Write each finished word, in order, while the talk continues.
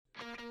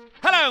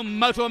Hello,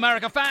 Moto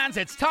America fans.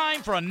 It's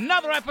time for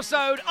another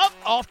episode of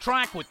Off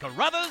Track with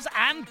Carruthers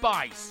and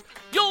Bice.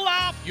 You'll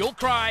laugh, you'll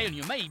cry, and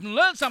you may even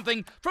learn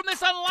something from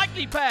this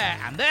unlikely pair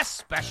and their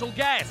special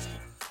guest.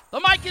 The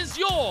mic is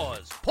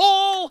yours,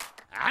 Paul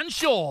and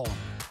Sean.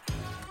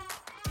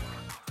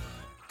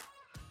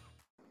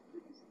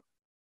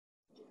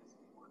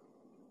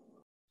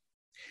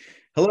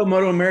 Hello,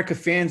 Moto America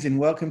fans, and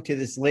welcome to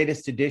this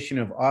latest edition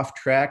of Off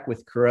Track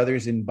with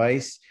Carruthers and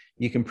Bice.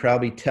 You can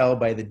probably tell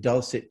by the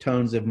dulcet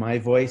tones of my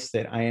voice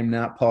that I am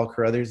not Paul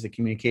Carruthers, the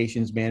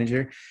communications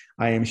manager.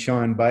 I am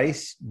Sean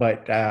Bice,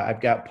 but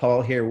I've got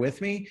Paul here with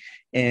me,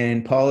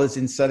 and Paul is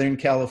in Southern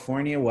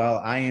California while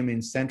I am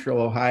in Central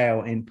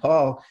Ohio. And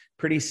Paul,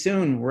 pretty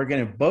soon we're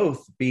going to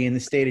both be in the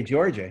state of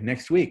Georgia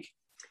next week.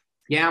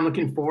 Yeah, I'm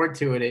looking forward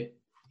to it.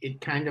 It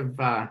kind of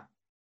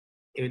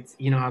it's,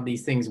 you know how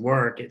these things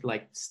work. It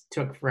like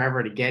took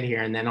forever to get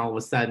here, and then all of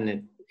a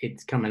sudden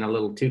it's coming a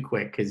little too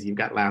quick because you've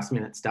got last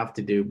minute stuff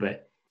to do.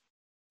 But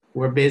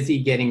we're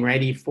busy getting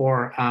ready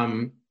for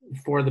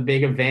the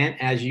big event,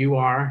 as you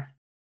are.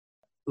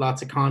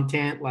 Lots of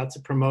content, lots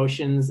of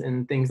promotions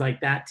and things like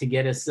that to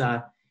get us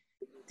to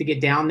get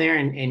down there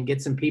and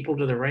get some people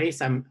to the race.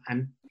 I'm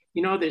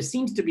there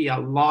seems to be a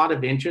lot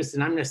of interest,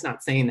 and I'm just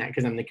not saying that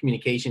because I'm the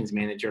communications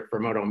manager for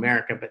Moto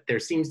America, but there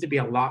seems to be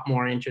a lot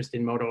more interest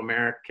in Moto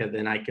America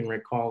than I can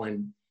recall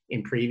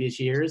in previous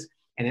years.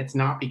 And it's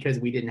not because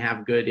we didn't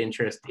have good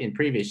interest in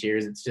previous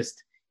years. It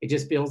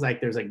just feels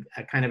like there's a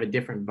kind of a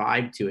different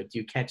vibe to it. Do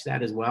you catch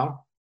that as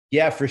well?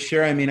 Yeah, for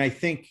sure. I mean, I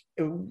think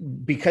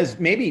because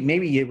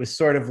maybe it was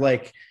sort of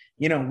like,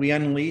 we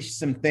unleashed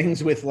some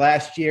things with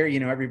last year.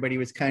 Everybody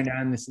was kind of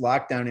on this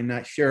lockdown and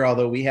not sure,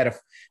 although we had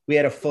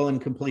a full and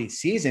complete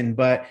season.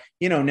 But,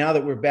 now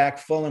that we're back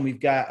full and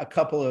we've got a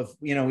couple of,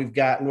 we've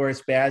got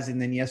Loris Baz.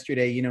 And then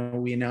yesterday,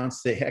 we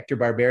announced that Hector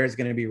Barbera is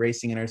going to be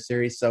racing in our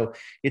series. So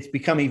it's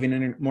become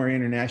even more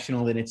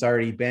international than it's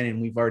already been.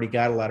 And we've already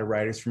got a lot of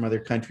riders from other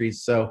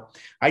countries. So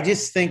I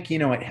just think,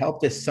 it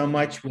helped us so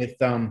much with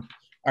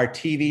our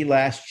TV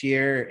last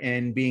year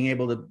and being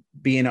able to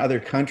be in other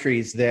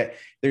countries that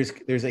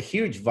there's a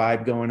huge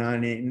vibe going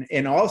on.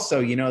 And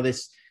also,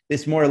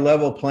 this more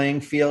level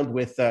playing field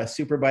with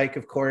Superbike,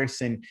 of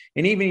course. And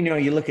even,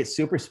 you look at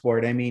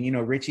Supersport. I mean,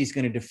 Richie's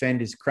going to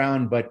defend his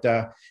crown, but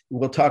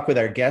we'll talk with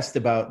our guest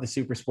about the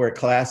Supersport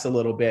class a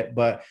little bit.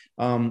 But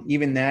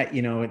even that,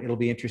 it'll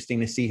be interesting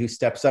to see who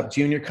steps up.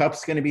 Junior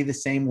Cup's going to be the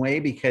same way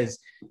because,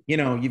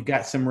 you've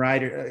got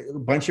a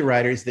bunch of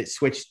riders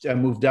that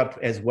moved up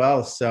as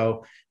well.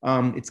 So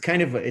it's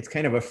kind of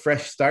a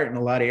fresh start in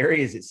a lot of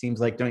areas, it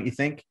seems like, don't you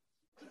think?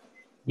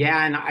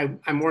 Yeah, and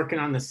I'm working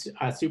on this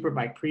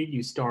Superbike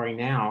preview story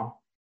now,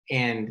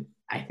 and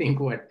I think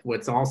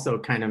what's also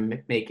kind of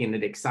making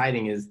it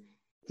exciting is,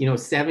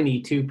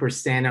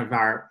 72% of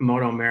our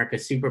Moto America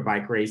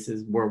Superbike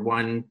races were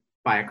won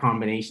by a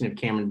combination of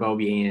Cameron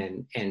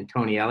Beaubier and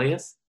Tony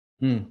Elias.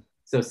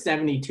 So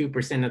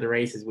 72% of the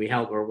races we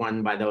held were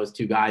won by those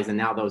two guys, and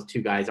now those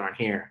two guys aren't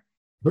here.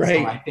 Right.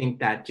 So I think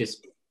that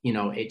just,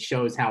 it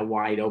shows how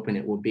wide open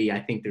it will be.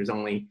 I think there's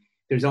only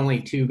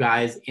two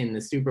guys in the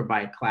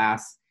Superbike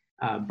class,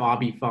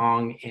 Bobby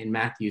Fong and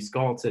Matthew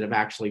Skoltz, that have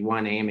actually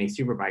won AMA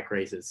Superbike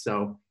races.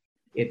 So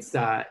it's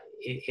a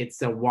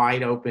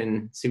wide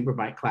open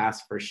Superbike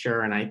class for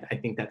sure. And I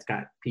think that's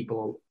got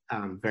people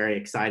very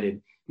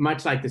excited,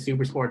 much like the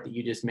Supersport that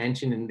you just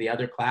mentioned and the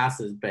other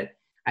classes. But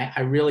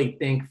I really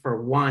think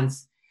for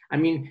once,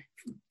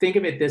 think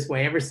of it this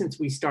way. Ever since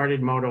we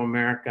started Moto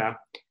America,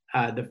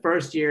 the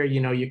first year,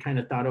 you kind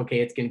of thought, okay,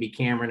 it's going to be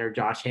Cameron or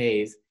Josh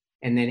Hayes.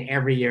 And then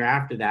every year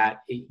after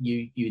that,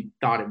 you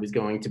thought it was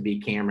going to be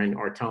Cameron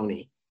or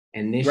Tony.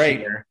 And this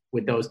year,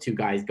 with those two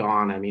guys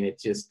gone, it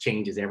just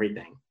changes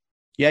everything.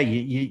 Yeah,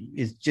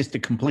 it's just a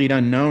complete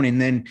unknown.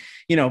 And then,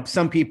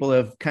 some people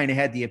have kind of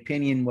had the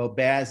opinion, well,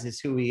 Baz is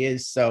who he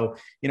is. So,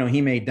 he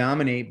may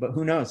dominate, but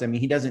who knows?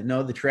 He doesn't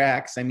know the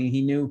tracks.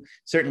 He knew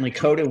certainly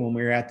Coda when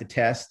we were at the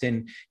test,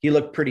 and he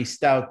looked pretty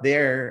stout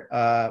there.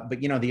 But,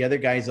 the other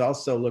guys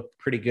also looked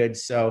pretty good.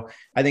 So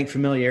I think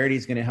familiarity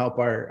is going to help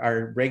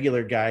our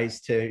regular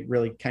guys to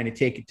really kind of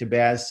take it to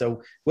Baz.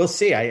 So we'll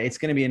see. It's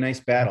going to be a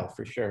nice battle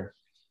for sure.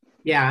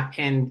 Yeah.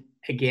 And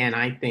again,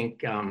 I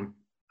think,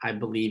 I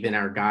believe in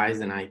our guys,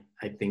 and I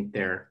think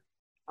they're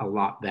a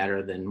lot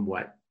better than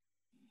what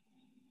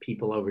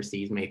people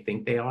overseas may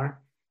think they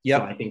are. Yeah.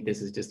 So I think this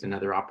is just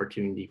another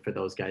opportunity for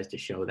those guys to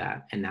show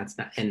that. And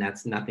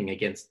that's nothing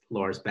against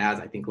Loris Baz.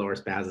 I think Loris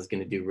Baz is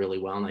going to do really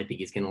well, and I think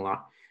he's going to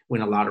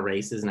win a lot of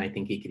races, and I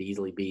think he could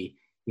easily be,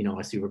 a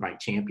Superbike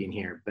champion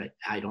here. But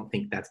I don't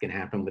think that's going to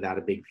happen without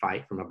a big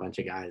fight from a bunch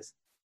of guys.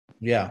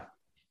 Yeah,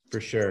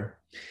 for sure.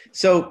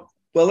 So,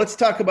 well, let's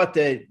talk about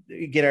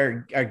get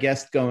our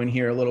guest going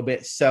here a little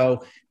bit.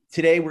 So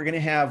today we're going to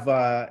have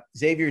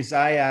Xavier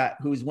Zayat,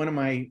 who's one of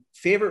my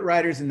favorite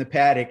riders in the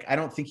paddock. I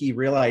don't think he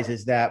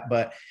realizes that,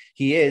 but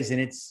he is.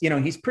 And it's,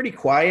 he's pretty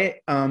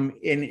quiet. And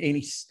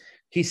he's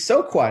he's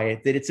so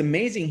quiet that it's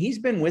amazing. He's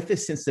been with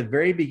us since the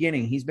very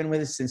beginning. He's been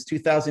with us since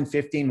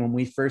 2015 when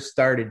we first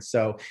started.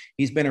 So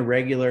he's been a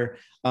regular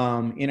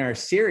in our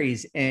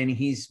series, and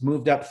he's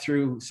moved up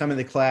through some of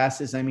the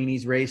classes. I mean,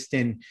 he's raced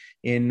in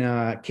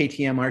KTM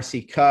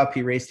RC Cup.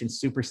 He raced in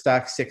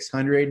Superstock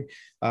 600.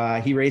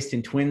 He raced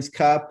in Twins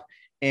Cup.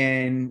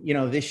 And, you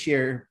know, this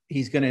year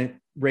he's going to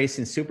race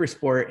in Super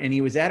Sport. And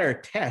he was at our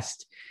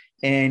test,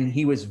 and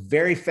he was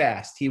very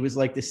fast. He was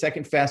like the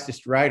second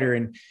fastest rider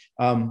in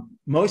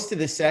most of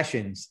the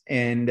sessions,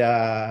 and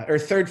or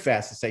third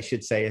fastest, I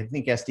should say. I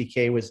think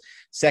SDK was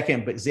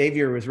second, but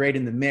Xavier was right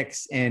in the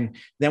mix. And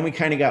then we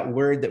kind of got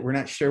word that we're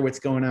not sure what's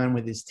going on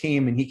with his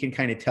team, and he can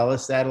kind of tell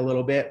us that a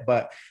little bit.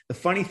 But the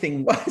funny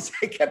thing was,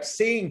 I kept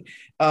seeing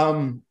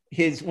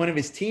one of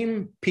his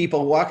team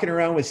people walking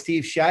around with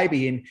Steve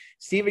Scheibe, and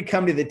Steve had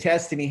come to the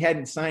test and he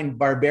hadn't signed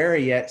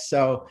Barbera yet.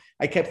 So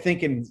I kept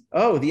thinking,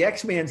 oh, the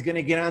X-Man's going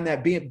to get on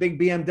that big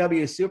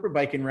BMW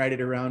Superbike and ride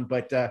it around.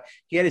 But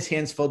he had his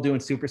hands full doing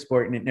Super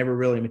Sport, and it never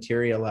really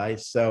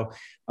materialized. So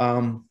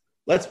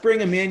let's bring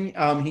him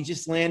in. He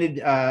just landed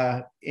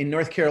in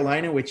North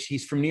Carolina, which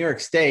he's from New York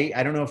State.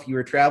 I don't know if you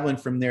were traveling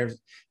from there,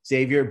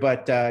 Xavier,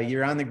 but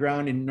you're on the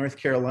ground in North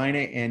Carolina,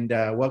 and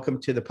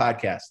welcome to the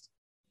podcast.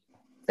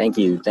 Thank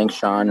you. Thanks,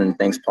 Sean, and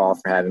thanks, Paul,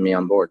 for having me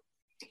on board.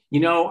 You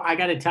know, I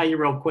got to tell you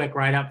real quick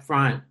right up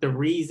front, the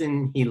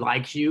reason he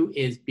likes you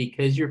is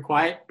because you're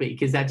quiet,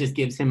 because that just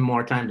gives him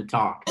more time to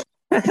talk.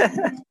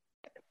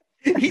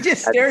 He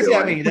just stares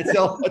at me. That's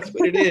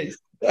what it is.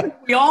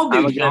 We all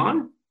do,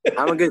 Sean.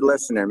 I'm a good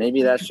listener.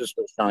 Maybe that's just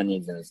what Sean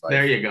needs in his life.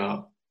 There you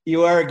go.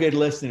 You are a good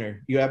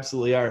listener. You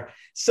absolutely are.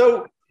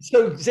 So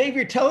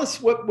Xavier, tell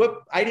us what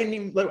I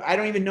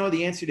don't even know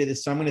the answer to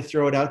this, so I'm going to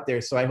throw it out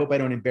there. So I hope I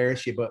don't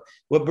embarrass you. But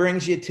what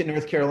brings you to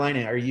North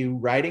Carolina? Are you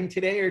riding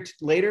today or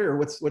later, or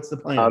what's the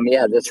plan?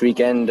 Yeah, this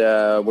weekend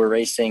we're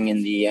racing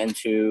in the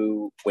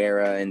N2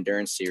 WERA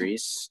Endurance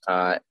Series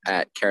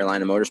at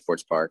Carolina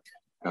Motorsports Park.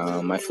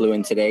 I flew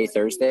in today,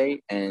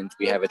 Thursday, and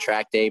we have a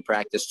track day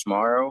practice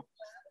tomorrow.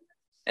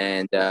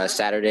 And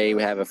Saturday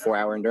we have a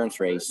 4-hour endurance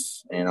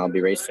race, and I'll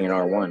be racing in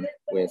R1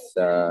 with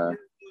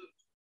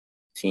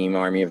Team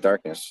Army of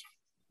Darkness.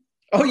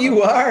 Oh,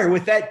 you are?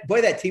 With that,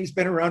 boy, that team's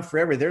been around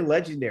forever. They're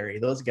legendary,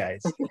 those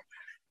guys.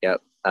 Yep.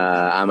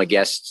 I'm a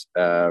guest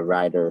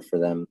rider for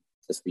them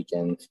this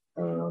weekend,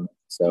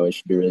 so it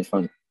should be really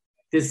fun.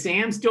 Does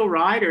Sam still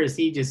ride, or is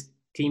he just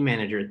team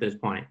manager at this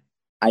point?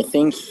 I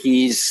think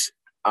he's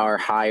our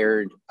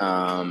hired,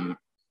 kind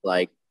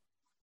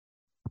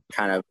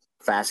of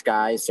fast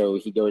guy, so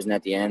he goes in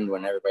at the end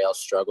when everybody else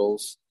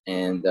struggles,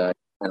 and kind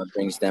of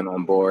brings them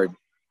on board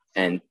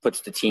and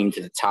puts the team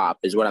to the top,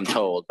 is what I'm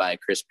told by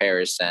Chris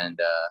Paris and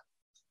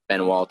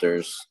Ben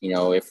Walters. You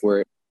know, if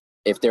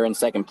they're in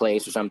second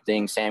place or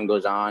something, Sam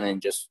goes on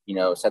and just, you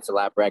know, sets a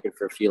lap record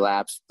for a few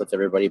laps, puts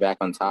everybody back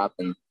on top,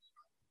 and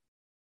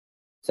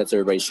sets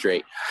everybody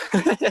straight.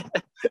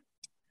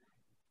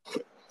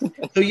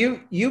 So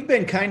you've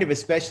been kind of a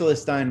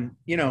specialist on,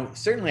 you know,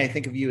 certainly I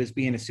think of you as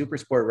being a super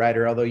sport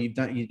rider, although you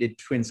did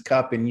Twins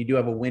Cup and you do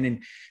have a win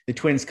in the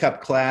Twins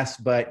Cup class.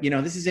 But, you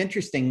know, this is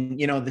interesting.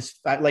 You know, this,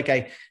 like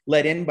I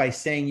led in by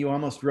saying you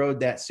almost rode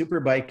that super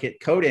bike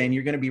at COTA, and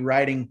you're going to be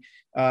riding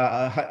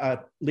a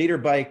leader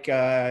bike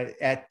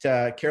at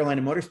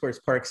Carolina Motorsports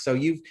Park. So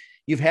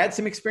you've had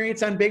some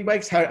experience on big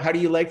bikes. How do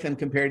you like them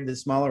compared to the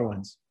smaller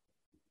ones?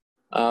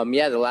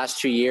 Yeah, the last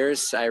 2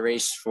 years I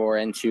raced for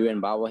N2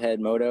 and Bobblehead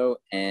Moto,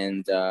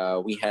 and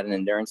we had an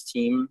endurance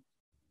team,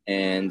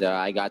 and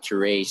I got to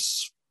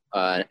race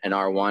an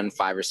R1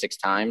 5 or 6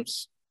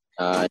 times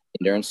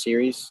endurance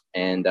series,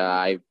 and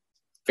I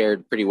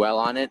fared pretty well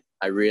on it.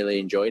 I really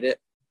enjoyed it.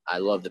 I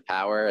love the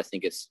power. I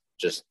think it's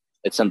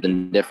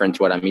something different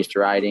to what I'm used to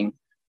riding,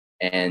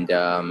 and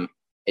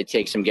it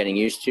takes some getting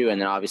used to.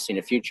 And then obviously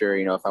in the future,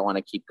 you know, if I want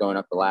to keep going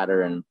up the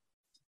ladder, and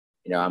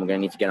you know, I'm going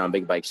to need to get on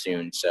big bikes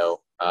soon.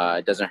 So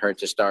it doesn't hurt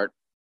to start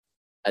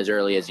as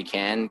early as you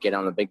can, get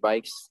on the big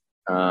bikes,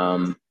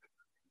 and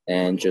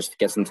just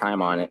get some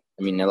time on it.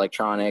 I mean,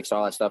 electronics,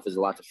 all that stuff is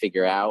a lot to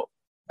figure out.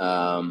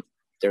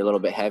 They're a little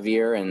bit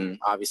heavier, and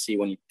obviously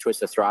when you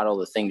twist the throttle,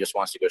 the thing just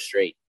wants to go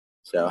straight.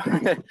 So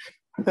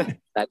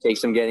that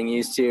takes some getting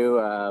used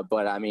to,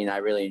 but I mean, I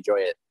really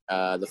enjoy it.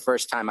 The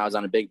first time I was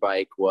on a big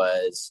bike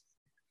was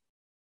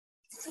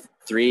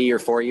 3 or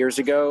 4 years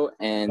ago,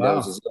 and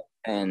wow.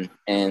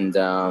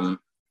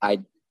 I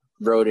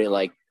rode it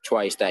like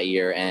twice that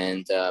year,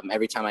 and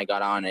every time I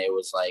got on it, it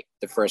was like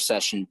the first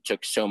session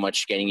took so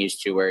much getting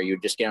used to, where you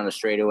would just get on the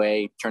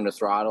straightaway, turn the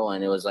throttle,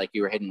 and it was like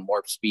you were hitting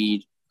warp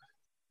speed,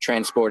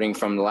 transporting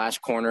from the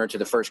last corner to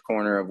the first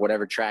corner of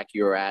whatever track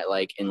you were at,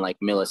 like in like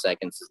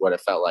milliseconds is what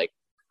it felt like.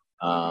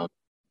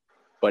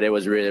 But it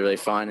was really, really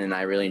fun, and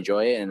I really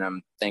enjoy it, and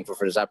I'm thankful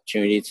for this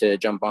opportunity to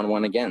jump on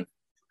one again.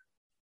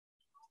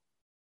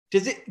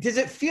 Does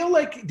it feel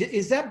like,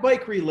 is that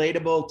bike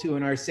relatable to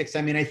an R6?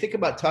 I mean, I think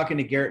about talking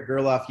to Garrett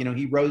Gerloff. You know,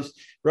 he rode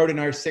an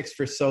R6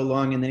 for so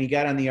long, and then he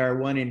got on the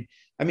R1, and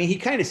I mean, he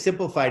kind of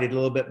simplified it a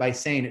little bit by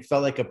saying it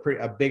felt like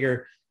a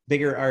bigger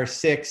bigger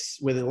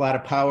R6 with a lot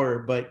of power,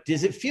 but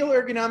does it feel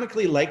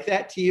ergonomically like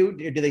that to you?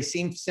 Do they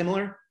seem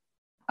similar?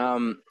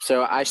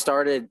 So I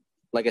started,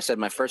 like I said,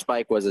 my first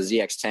bike was a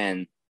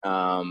ZX10.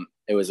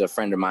 It was a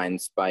friend of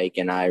mine's bike,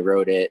 and I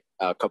rode it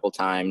a couple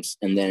times.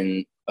 And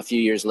then a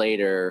few years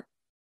later,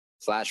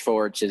 flash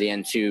forward to the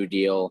N2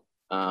 deal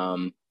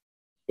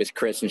with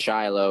Chris and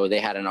Shiloh. They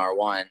had an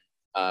R1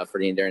 for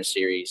the Endurance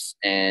Series.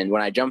 And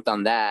when I jumped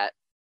on that,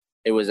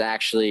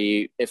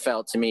 it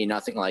felt to me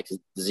nothing like the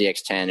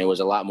ZX10. It was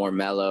a lot more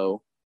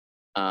mellow.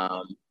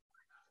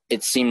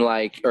 It seemed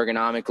like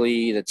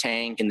ergonomically the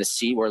tank and the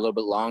seat were a little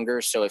bit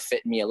longer, so it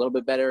fit me a little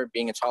bit better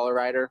being a taller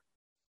rider.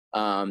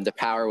 The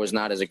power was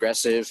not as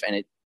aggressive,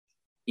 and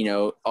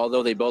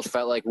although they both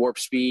felt like warp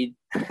speed,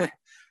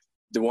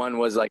 the one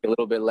was like a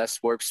little bit less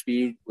warp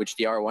speed, which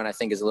the R1 I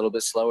think is a little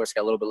bit slower. It's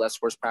got a little bit less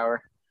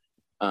horsepower,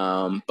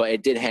 but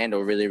it did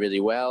handle really, really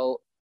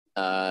well.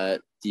 The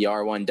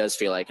R1 does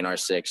feel like an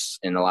R6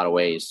 in a lot of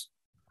ways,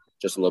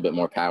 just a little bit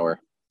more power.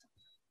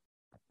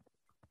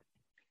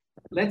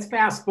 Let's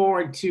fast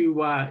forward to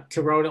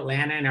Road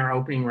Atlanta in our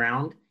opening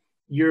round.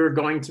 You're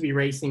going to be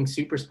racing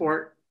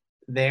Supersport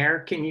there.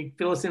 Can you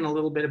fill us in a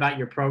little bit about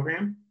your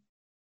program?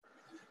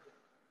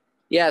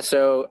 Yeah,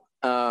 so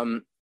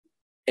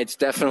it's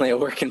definitely a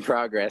work in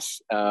progress.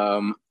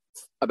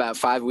 About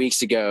 5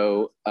 weeks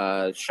ago,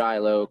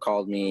 Shiloh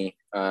called me.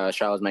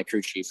 Shiloh's my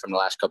crew chief from the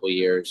last couple of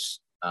years.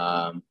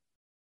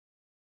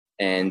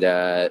 And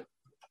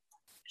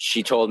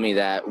she told me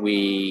that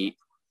we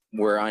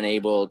were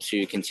unable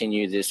to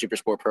continue the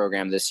Supersport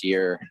program this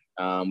year.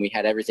 We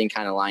had everything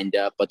kind of lined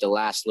up, but the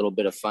last little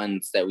bit of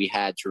funds that we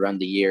had to run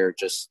the year,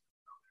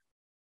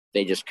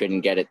 they just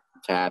couldn't get it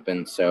to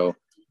happen. So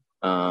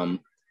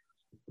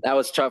that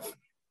was tough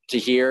to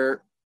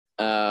hear,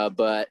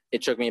 but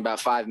it took me about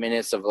 5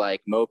 minutes of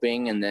like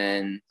moping. And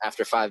then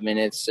after 5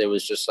 minutes, it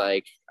was just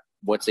like,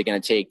 what's it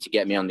going to take to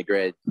get me on the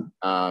grid?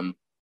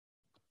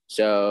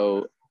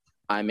 So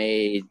I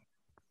made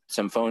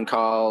some phone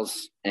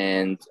calls,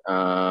 and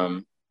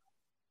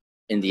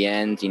in the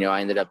end,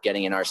 I ended up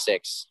getting an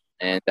R6,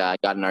 and I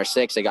got an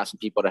R6. I got some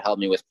people to help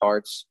me with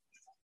parts.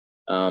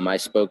 I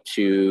spoke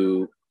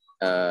to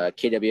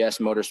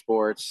KWS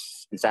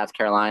Motorsports in South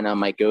Carolina,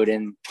 Mike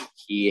Godin.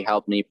 He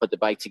helped me put the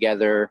bike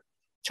together.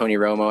 Tony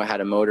Romo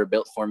had a motor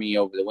built for me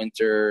over the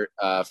winter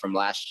from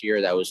last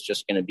year that was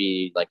just going to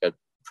be like a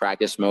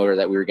practice motor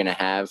that we were going to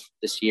have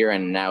this year,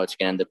 and now it's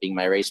going to end up being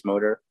my race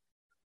motor.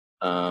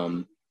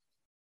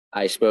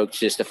 I spoke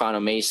to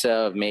Stefano Mesa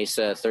of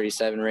Mesa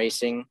 37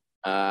 Racing.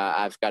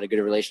 I've got a good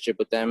relationship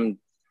with them.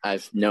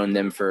 I've known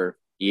them for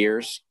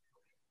years.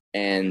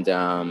 And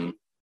I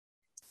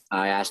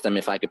asked them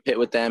if I could pit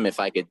with them, if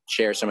I could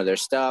share some of their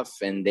stuff.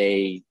 And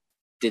they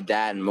did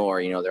that and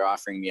more. They're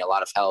offering me a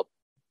lot of help,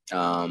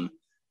 a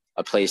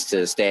place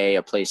to stay,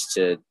 a place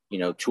to,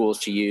 tools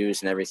to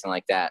use and everything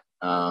like that.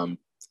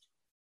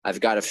 I've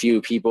got a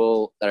few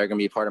people that are going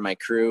to be part of my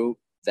crew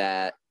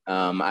that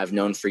I've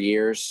known for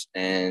years,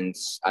 and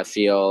I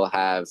feel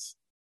have,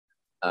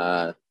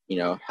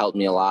 helped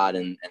me a lot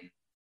and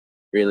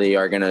really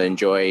are going to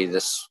enjoy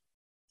this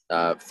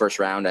first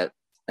round at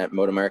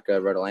Moto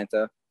America Road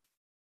Atlanta.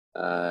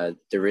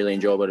 They're really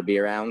enjoyable to be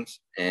around,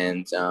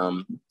 and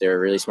they're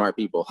really smart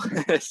people.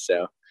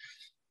 So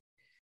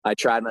I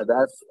tried my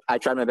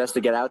best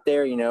to get out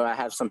there. I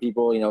have some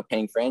people,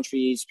 paying for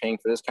entries, paying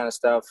for this kind of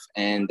stuff,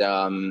 and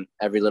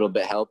every little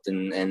bit helped,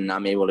 and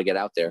I'm able to get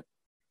out there.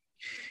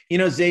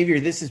 Xavier,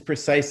 this is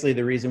precisely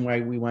the reason why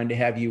we wanted to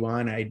have you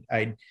on.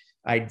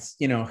 I'd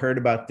heard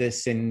about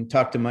this and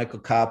talked to Michael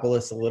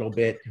Kopoulos a little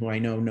bit, who I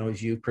know knows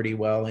you pretty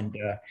well. And,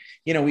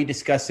 we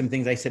discussed some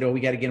things. I said, we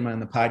got to get him on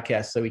the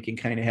podcast so we can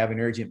kind of have an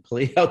urgent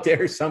plea out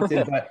there or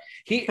something. But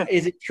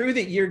is it true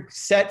that you're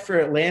set for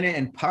Atlanta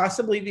and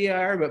possibly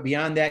VIR, but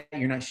beyond that,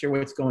 you're not sure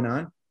what's going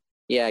on?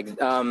 Yeah.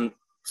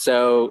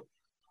 So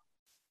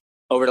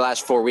over the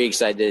last 4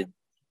 weeks, I did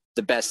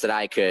the best that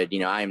I could.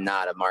 I'm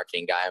not a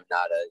marketing guy.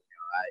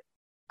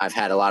 I've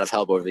had a lot of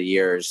help over the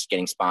years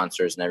getting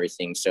sponsors and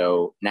everything.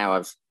 So now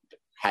I've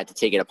had to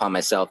take it upon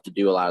myself to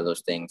do a lot of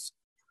those things.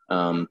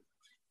 And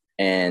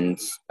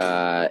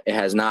it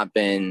has not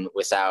been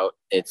without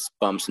its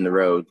bumps in the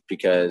road,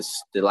 because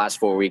the last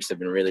 4 weeks have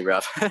been really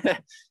rough.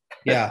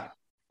 Yeah.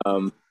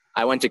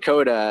 I went to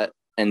COTA,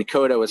 and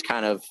COTA was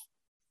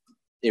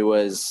it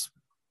was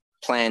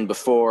planned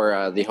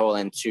before the whole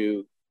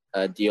N2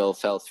 deal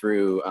fell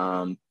through.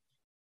 Over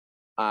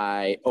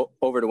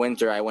the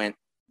winter, I went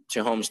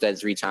to Homestead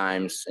 3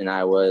 times, and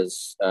I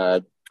was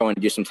going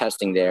to do some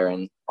testing there,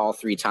 and all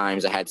 3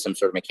 times I had some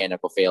sort of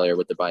mechanical failure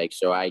with the bike.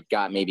 So I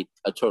got maybe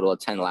a total of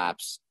 10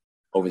 laps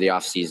over the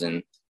off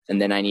season,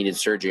 and then I needed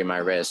surgery in my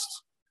wrist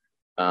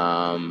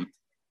kind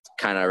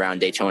of around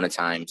Daytona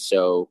time.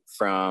 So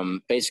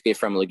from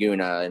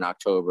Laguna in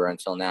October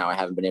until now, I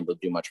haven't been able to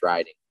do much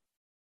riding.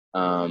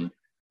 And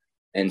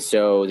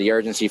so the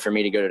urgency for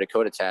me to go to the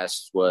COTA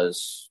test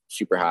was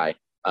super high.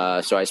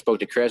 So I spoke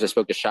to Chris, I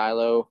spoke to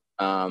Shiloh.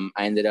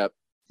 I ended up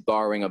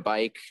borrowing a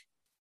bike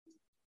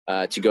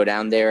to go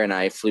down there, and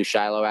I flew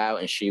Shiloh out,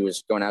 and she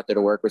was going out there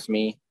to work with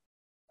me.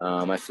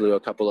 I flew a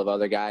couple of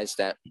other guys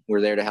that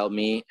were there to help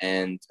me,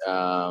 and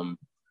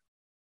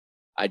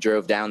I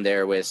drove down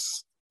there with,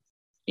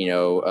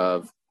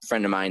 a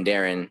friend of mine,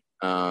 Darren,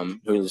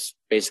 who's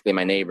basically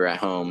my neighbor at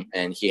home,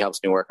 and he helps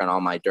me work on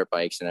all my dirt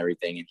bikes and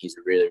everything. And he's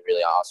a really,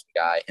 really awesome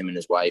guy. Him and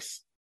his wife,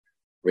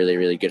 really,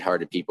 really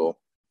good-hearted people.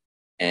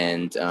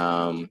 And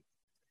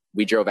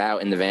we drove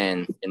out in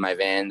my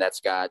van that's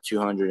got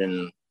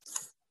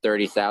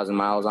 230,000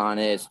 miles on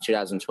it. It's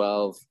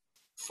 2012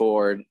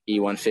 Ford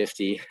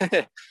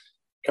E150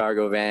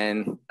 cargo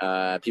van.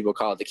 People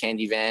call it the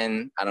candy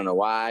van. I don't know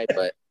why,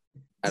 but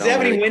does it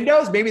have any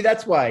windows? Maybe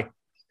that's why.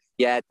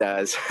 Yeah, it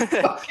does.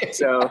 Okay.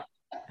 So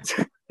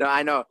no,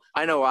 I know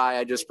why.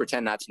 I just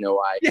pretend not to know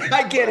why. Yeah,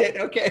 I get it.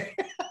 Okay.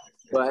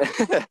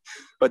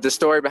 But the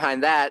story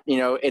behind that,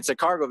 it's a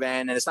cargo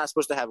van and it's not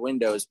supposed to have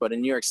windows, but in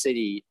New York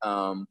City,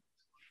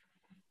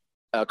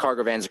 a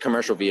cargo van is a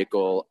commercial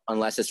vehicle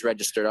unless it's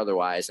registered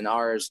otherwise. And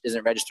ours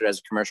isn't registered as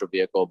a commercial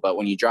vehicle, but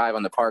when you drive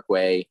on the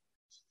parkway,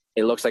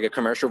 it looks like a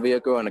commercial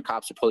vehicle and the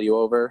cops will pull you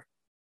over.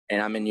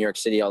 And I'm in New York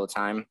City all the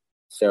time.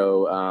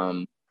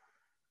 So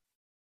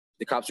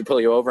the cops will pull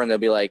you over and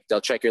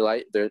they'll check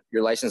your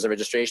license and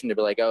registration. They'll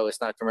be like, oh,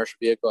 it's not a commercial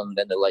vehicle. And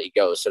then they'll let you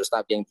go. So to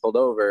stop getting pulled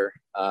over,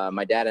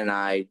 my dad and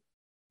I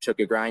took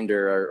a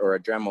grinder or a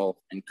Dremel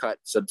and cut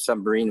some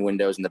submarine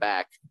windows in the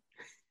back.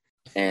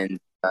 And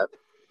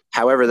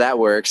however that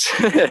works,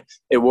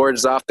 it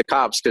wards off the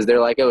cops because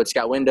they're like, oh, it's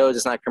got windows.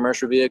 It's not a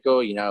commercial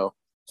vehicle,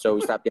 So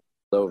we stopped getting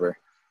pulled over.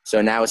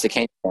 So now it's the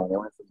candy van. It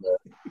went from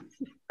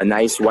a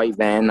nice white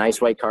van,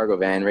 nice white cargo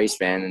van, race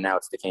van, and now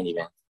it's the candy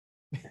van.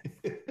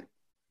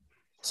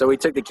 So we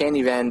took the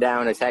candy van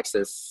down to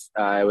Texas.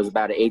 It was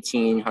about an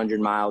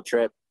 1,800-mile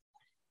trip.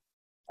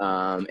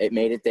 It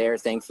made it there,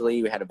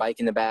 thankfully. We had a bike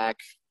in the back.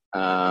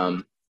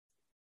 Shiloh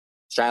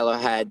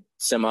had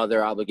some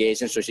other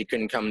obligations, so she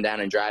couldn't come down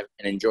and drive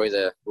and enjoy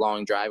the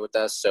long drive with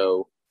us.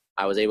 So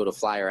I was able to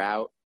fly her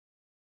out.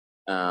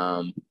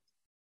 I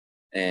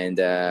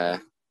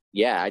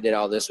did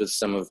all this with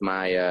some of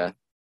my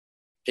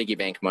piggy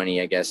bank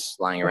money, I guess,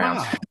 lying around.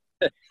 Wow.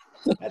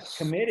 That's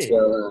committed.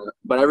 So,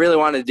 but I really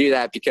wanted to do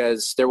that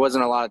because there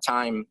wasn't a lot of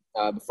time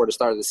before the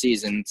start of the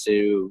season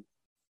to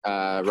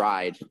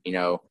ride.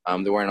 There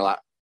weren't a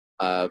lot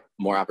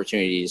more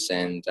opportunities,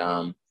 and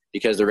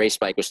because the race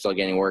bike was still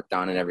getting worked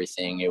on and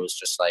everything, it was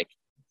just like,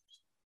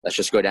 let's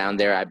just go down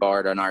there. I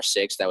borrowed an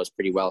R6 that was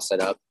pretty well set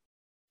up,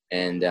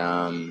 and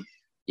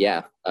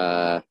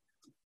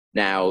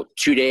now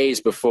 2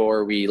 days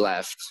before we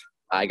left,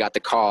 I got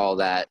the call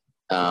that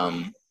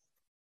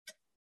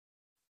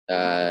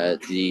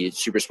the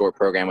Super Sport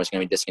program was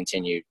going to be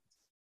discontinued.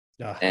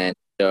 And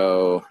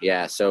so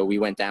we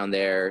went down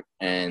there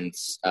and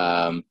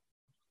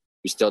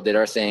we still did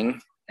our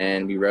thing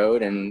and we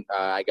rode, and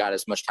I got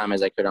as much time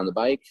as I could on the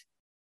bike.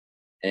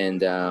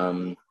 And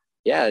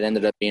it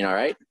ended up being all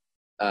right.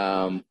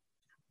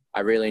 I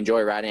really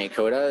enjoy riding at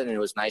COTA, and it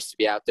was nice to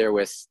be out there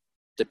with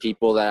the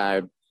people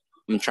that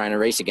I'm trying to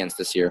race against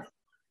this year.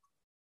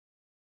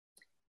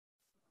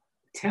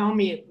 Tell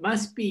me, it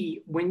must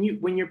be when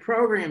your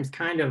program's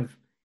kind of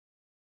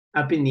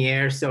up in the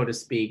air, so to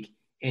speak,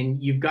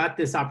 and you've got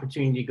this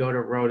opportunity to go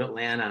to Road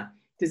Atlanta.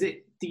 Do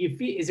you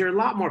feel, is there a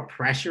lot more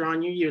pressure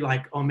on you? You're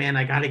like, oh man,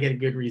 I got to get a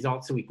good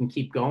result so we can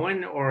keep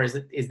going, or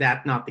is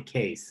that not the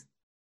case?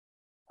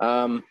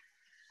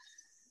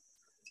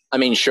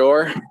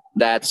 Sure,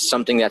 that's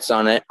something that's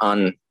that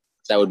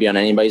would be on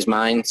anybody's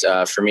mind.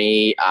 For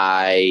me,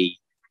 I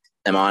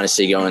am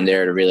honestly going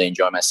there to really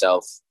enjoy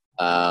myself.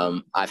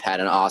 I've had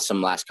an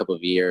awesome last couple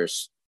of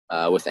years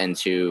with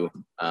N2.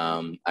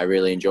 I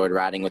really enjoyed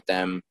riding with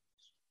them.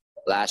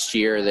 Last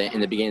year, in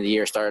the beginning of the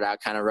year, started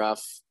out kind of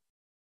rough.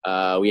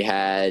 We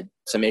had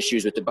some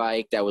issues with the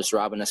bike that was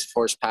robbing us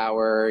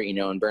horsepower,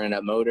 and burning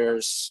up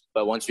motors.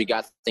 But once we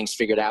got things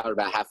figured out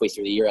about halfway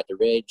through the year at the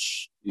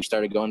Ridge, we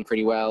started going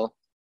pretty well.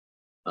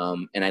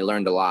 And I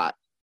learned a lot.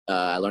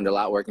 I learned a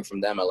lot working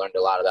from them. I learned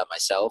a lot about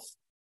myself.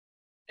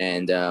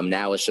 And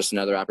now it's just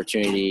another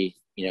opportunity,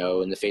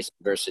 in the face of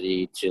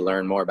adversity, to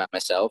learn more about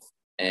myself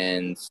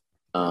and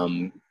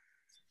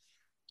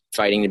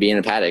fighting to be in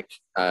a paddock.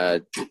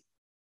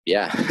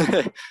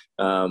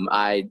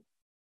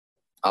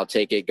 I'll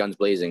take it guns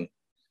blazing.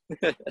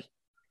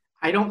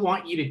 I don't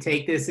want you to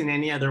take this in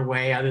any other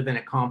way other than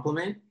a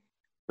compliment,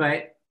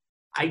 but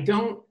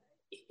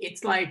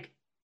it's like,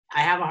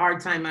 I have a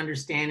hard time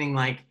understanding,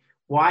 like,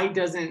 why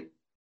doesn't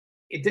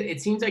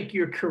it seems like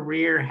your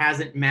career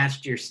hasn't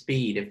matched your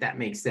speed, if that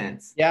makes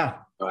sense. Yeah.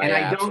 And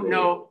I don't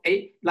know,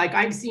 like,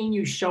 I've seen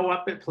you show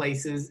up at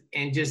places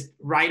and just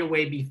right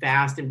away be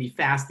fast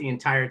the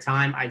entire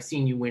time. I've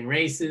seen you win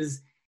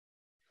races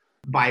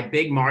by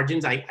big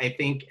margins. I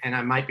think, and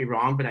I might be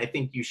wrong, but I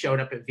think you showed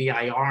up at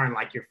VIR in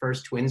like your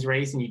first Twins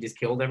race and you just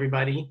killed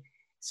everybody.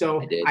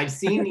 So I've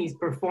seen these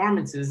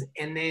performances,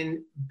 and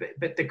then,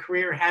 but the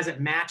career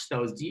hasn't matched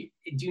those. Do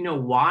you know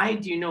why?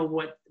 Do you know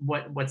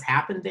what's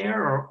happened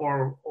there,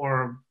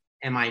 or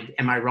am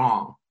I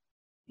wrong?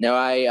 No,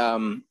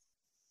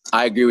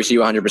 I agree with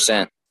you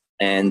 100%.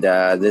 And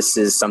this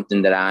is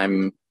something that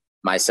I'm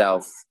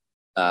myself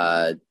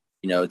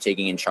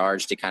taking in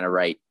charge to kind of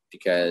write,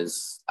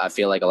 because I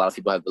feel like a lot of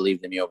people have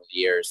believed in me over the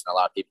years, and a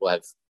lot of people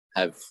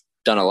have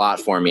done a lot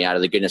for me out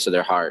of the goodness of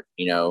their heart,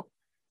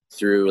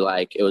 through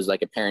it was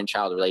like a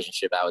parent-child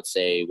relationship, I would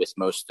say, with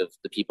most of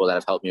the people that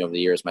have helped me over the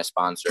years, my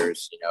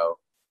sponsors,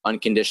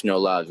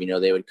 unconditional love.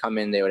 They would come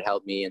in, they would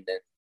help me, and then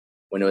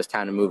when it was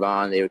time to move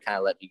on, they would kind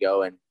of let me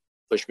go and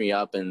push me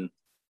up and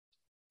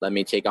let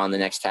me take on the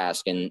next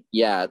task. And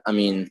yeah, I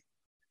mean,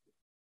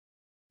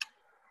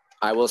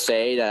 I will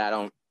say that I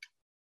don't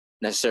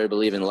necessarily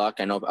believe in luck.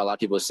 I know a lot of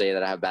people say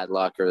that I have bad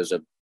luck or there's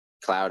a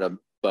cloud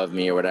above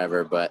me or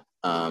whatever, but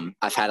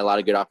I've had a lot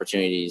of good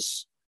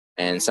opportunities,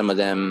 and some of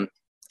them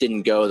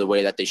didn't go the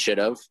way that they should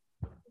have.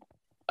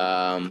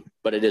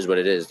 But it is what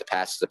it is. The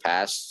past is the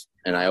past,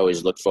 and I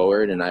always look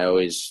forward, and I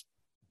always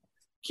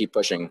keep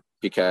pushing,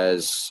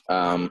 because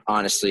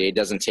honestly, it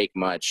doesn't take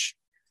much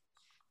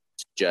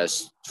to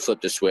just flip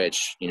the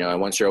switch,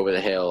 and once you're over the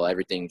hill,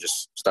 everything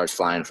just starts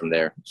flying from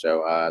there.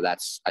 So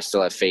I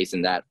still have faith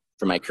in that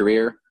for my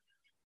career.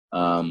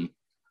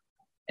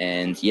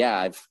 And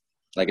yeah,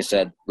 like I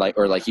said,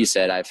 like you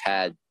said, I've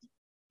had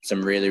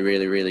some really,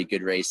 really, really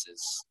good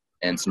races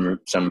and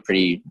some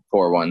pretty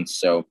poor ones.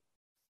 So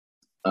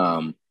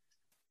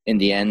in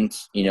the end,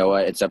 you know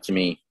what, it's up to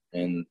me.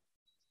 And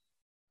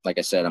like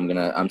I said,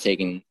 I'm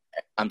taking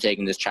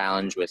this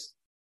challenge with,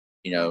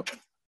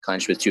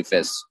 clenched with 2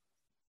 fists.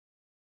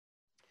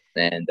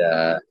 And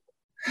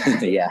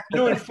yeah.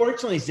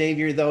 Unfortunately,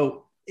 Xavier,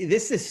 though,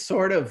 this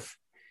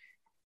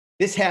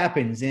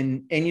happens.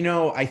 And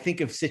I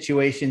think of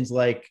situations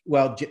like,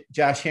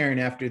 Josh Herrin,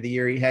 after the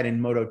year he had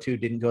in Moto2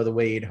 didn't go the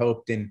way he'd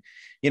hoped. And,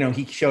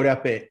 he showed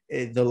up at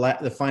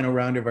the final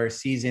round of our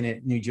season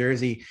at New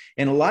Jersey.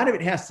 And a lot of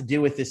it has to do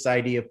with this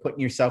idea of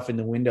putting yourself in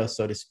the window,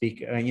 so to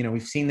speak.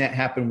 We've seen that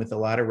happen with a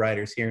lot of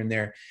riders here and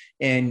there.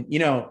 And,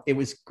 it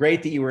was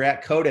great that you were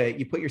at COTA.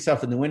 You put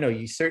yourself in the window.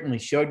 You certainly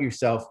showed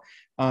yourself.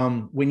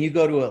 When you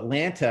go to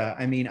Atlanta,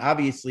 I mean,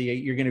 obviously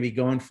you're going to be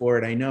going for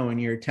it, I know,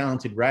 and you're a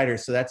talented rider.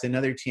 So that's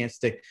another chance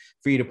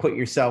for you to put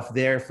yourself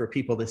there for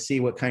people to see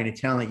what kind of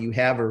talent you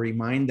have, or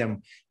remind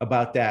them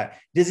about that.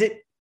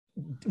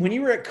 When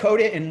you were at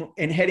COTA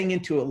and heading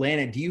into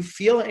Atlanta, do you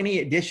feel any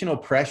additional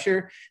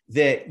pressure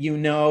that,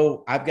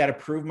 I've got to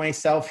prove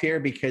myself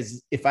here,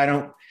 because if I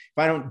don't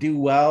do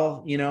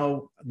well,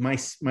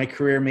 my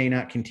career may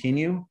not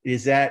continue?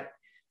 Is that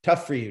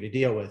tough for you to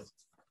deal with?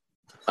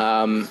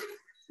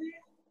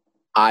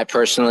 I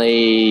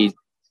personally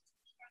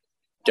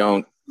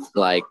don't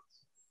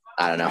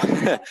I don't know.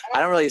 I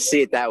don't really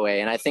see it that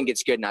way. And I think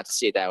it's good not to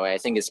see it that way. I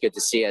think it's good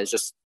to see it as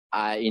just,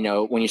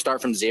 when you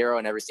start from zero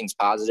and everything's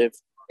positive,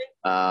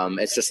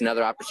 it's just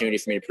another opportunity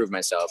for me to prove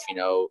myself.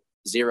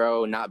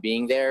 Zero not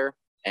being there,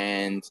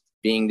 and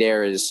being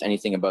there is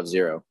anything above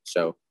zero.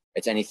 So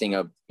it's anything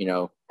of,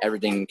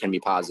 everything can be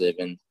positive.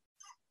 And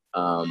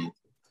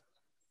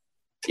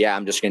yeah,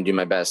 I'm just going to do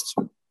my best.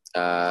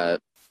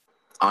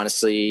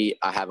 Honestly,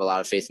 I have a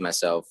lot of faith in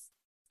myself.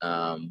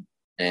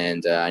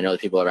 And I know the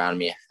people around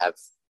me have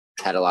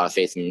had a lot of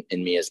faith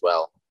in me as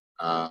well.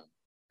 And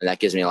that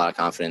gives me a lot of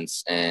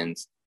confidence. And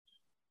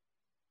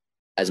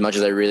as much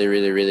as I really,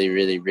 really, really,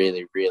 really,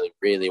 really, really,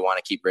 really want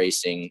to keep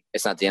racing,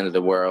 it's not the end of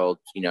the world,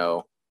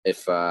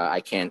 if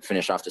I can't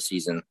finish off the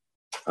season.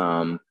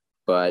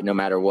 But no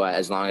matter what,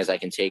 as long as I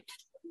can take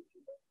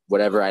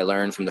whatever I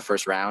learned from the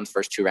first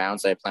 2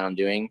 rounds that I plan on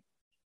doing,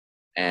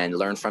 and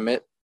learn from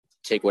it,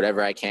 take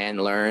whatever I can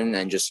learn,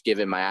 and just give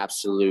it my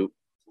absolute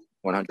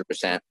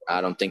 100%.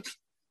 I don't think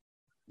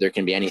there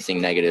can be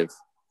anything negative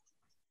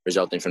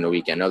resulting from the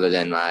weekend, other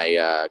than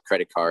my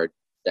credit card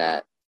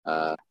that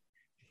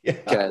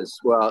because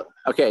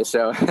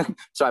so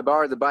I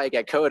borrowed the bike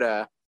at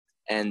COTA,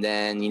 and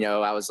then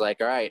I was like,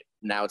 all right,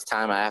 now it's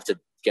time, I have to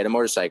get a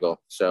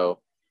motorcycle. So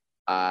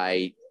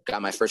I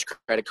got my first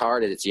credit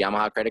card. It's a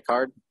Yamaha credit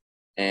card,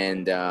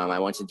 and I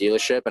went to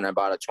dealership and I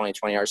bought a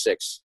 2020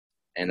 R6,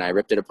 and I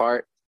ripped it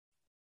apart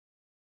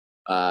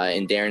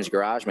in Darren's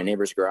garage, my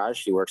neighbor's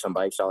garage. He works on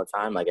bikes all the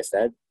time, like I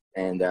said.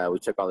 And we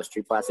took all the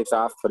street plastics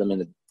off, put them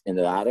in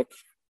the attic.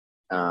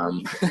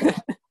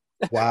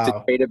 Wow.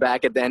 To trade it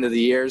back at the end of the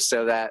year,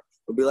 so that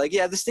we'll be like,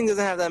 yeah, this thing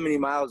doesn't have that many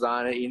miles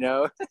on it,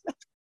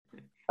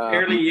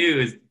 Fairly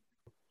used.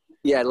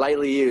 Yeah,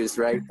 lightly used,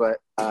 right? But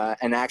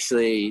and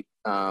actually,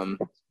 so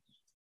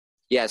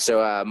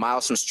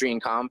Miles from Street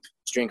and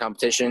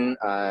Competition,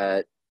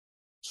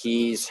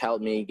 he's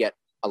helped me get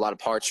a lot of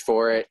parts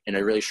for it in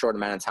a really short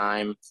amount of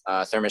time.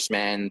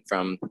 Thermosman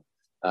from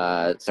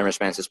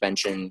Thermosman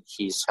Suspension,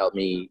 he's helped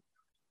me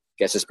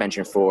get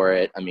suspension for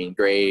it. I mean,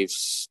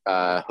 Graves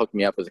hooked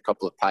me up with a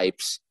couple of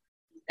pipes.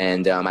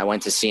 And I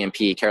went to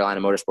CMP,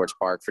 Carolina Motorsports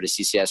Park, for the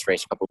CCS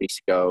race a couple of weeks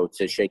ago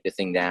to shake the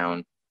thing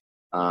down.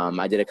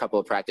 I did a couple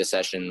of practice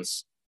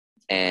sessions,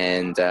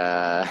 and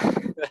about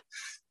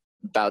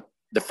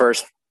the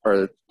first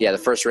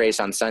race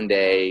on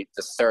Sunday,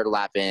 the third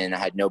lap in, I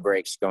had no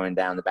brakes going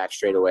down the back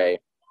straightaway,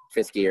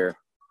 5th gear,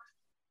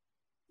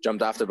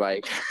 jumped off the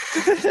bike.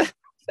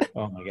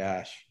 Oh my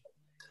gosh.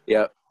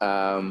 Yep.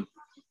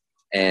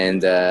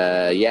 And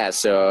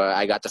so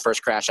I got the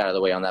first crash out of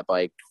the way on that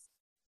bike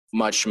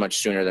much, much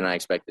sooner than I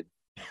expected.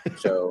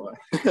 So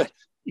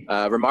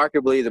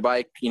remarkably, the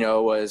bike,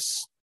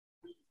 was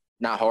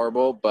not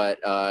horrible, but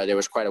there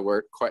was quite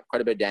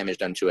a bit of damage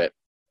done to it.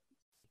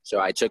 So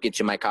I took it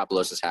to my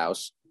Kopelos'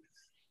 house.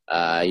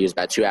 He was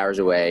about 2 hours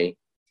away,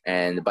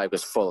 and the bike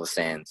was full of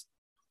sand.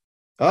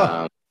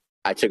 Oh.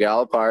 I took it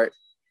all apart,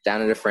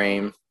 down to the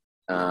frame,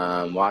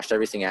 washed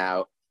everything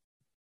out,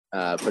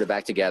 put it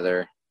back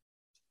together,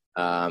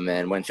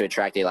 and went to a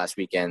track day last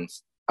weekend.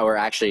 Or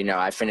actually, no,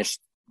 I finished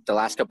the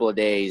last couple of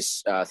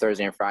days,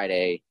 Thursday and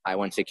Friday. I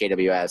went to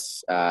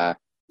KWS.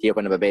 He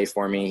opened up a bay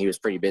for me. He was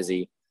pretty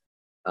busy.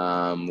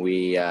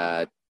 We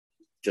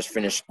just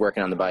finished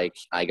working on the bike.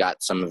 I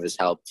got some of his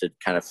help to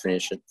kind of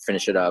finish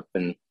it up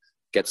and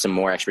get some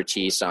more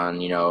expertise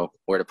on,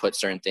 where to put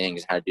certain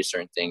things, how to do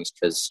certain things.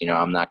 Cause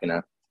I'm not going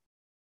to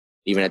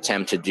even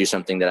attempt to do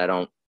something that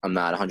I'm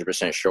not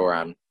 100% sure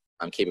I'm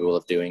capable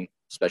of doing,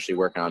 especially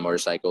working on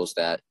motorcycles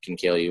that can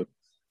kill you.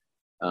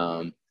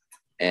 I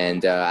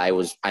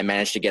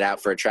managed to get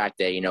out for a track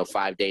day,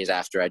 5 days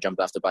after I jumped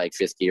off the bike,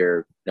 5th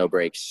gear, no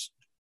brakes.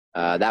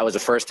 That was the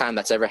first time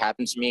that's ever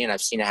happened to me, and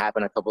I've seen it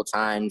happen a couple of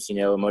times,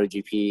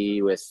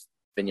 MotoGP with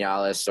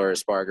Vinales or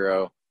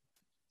Espargaro.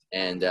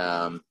 And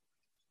I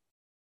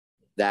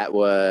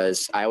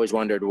always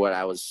wondered what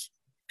I was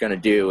going to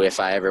do if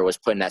I ever was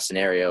put in that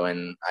scenario.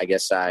 And I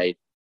guess I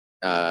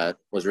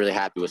was really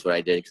happy with what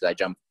I did, because I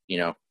jumped,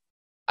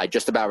 I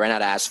just about ran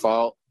out of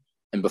asphalt.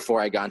 And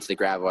before I got into the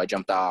gravel, I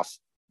jumped off.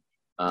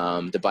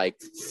 The bike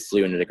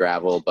flew into the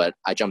gravel, but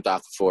I jumped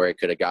off before it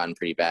could have gotten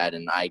pretty bad.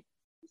 And I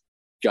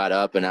got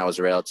up and I was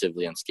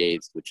relatively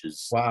unscathed, which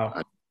is,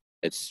 wow.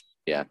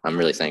 I'm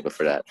really thankful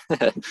for that.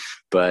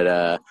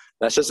 But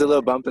that's just a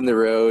little bump in the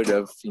road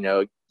of,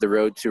 the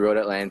road to Road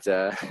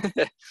Atlanta.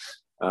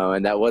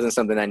 And that wasn't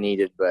something I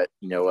needed, but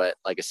you know what,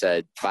 like I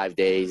said, 5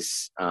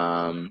 days,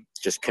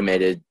 just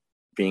committed,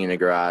 being in the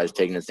garage,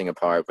 taking the thing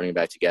apart, putting it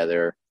back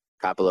together.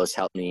 Kopelos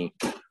helped me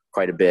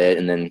quite a bit.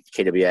 And then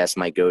KWS,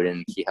 Mike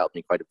Godin, he helped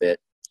me quite a bit.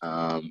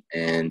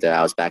 And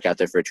I was back out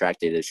there for a track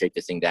day to shake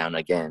the thing down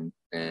again.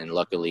 And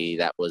luckily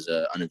that was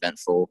an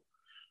uneventful,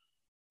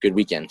 good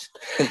weekend.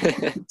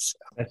 So.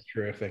 That's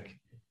terrific.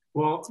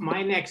 Well,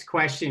 my next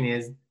question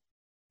is,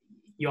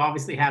 you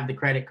obviously have the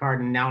credit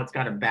card and now it's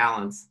got a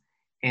balance.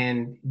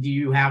 And do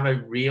you have a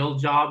real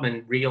job,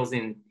 and reels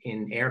in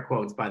air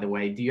quotes, by the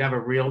way, do you have a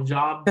real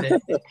job that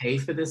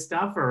pays for this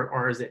stuff, or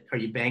are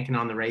you banking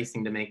on the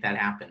racing to make that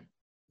happen?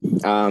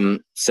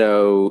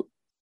 So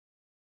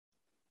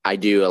I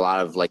do a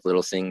lot of like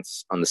little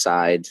things on the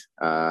side.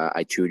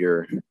 I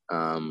tutor.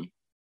 When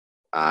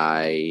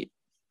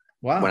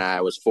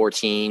I was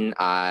 14,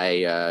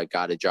 I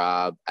got a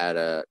job at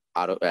a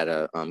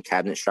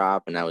cabinet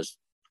shop, and I was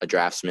a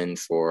draftsman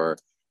for,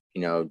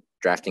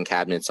 drafting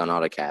cabinets on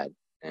AutoCAD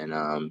and,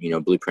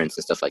 blueprints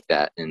and stuff like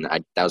that. And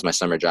that was my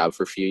summer job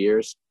for a few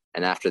years.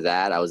 And after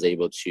that, I was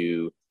able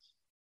to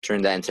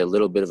turn that into a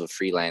little bit of a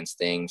freelance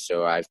thing.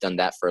 So I've done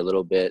that for a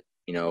little bit,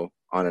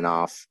 on and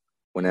off,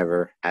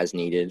 whenever as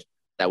needed.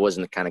 That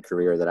wasn't the kind of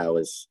career that I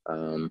was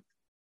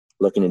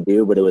looking to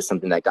do, but it was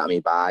something that got me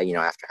by,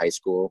 after high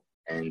school,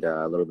 and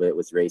a little bit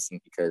with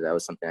racing, because that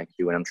was something I could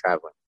do when I'm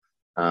traveling.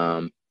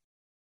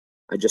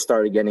 I just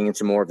started getting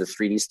into more of the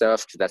 3D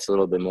stuff, because that's a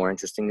little bit more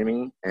interesting to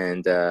me.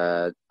 And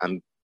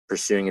I'm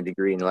pursuing a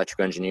degree in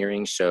electrical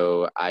engineering,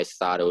 so I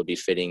thought it would be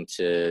fitting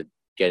to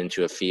get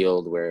into a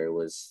field where it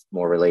was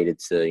more related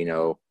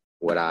to,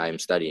 what I'm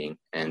studying.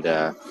 And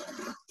a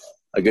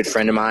good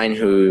friend of mine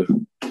who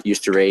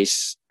used to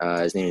race,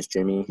 his name is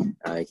Jimmy.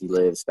 He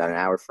lives about an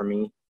hour from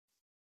me.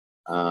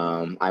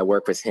 I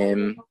work with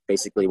him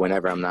basically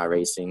whenever I'm not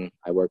racing.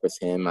 I work with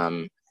him.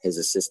 I'm his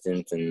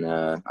assistant,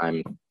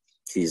 and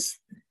he's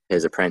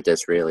his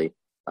apprentice, really.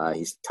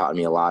 He's taught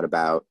me a lot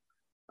about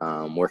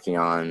working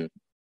on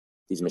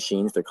these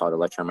machines. They're called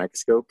electron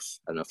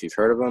microscopes. I don't know if you've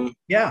heard of them.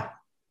 Yeah.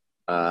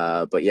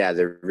 But yeah,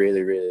 they're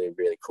really, really,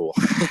 really cool.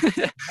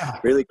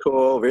 Really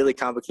cool, really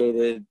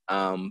complicated.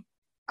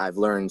 I've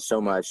learned so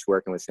much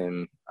working with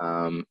him.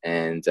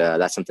 And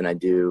that's something I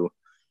do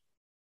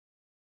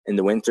in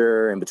the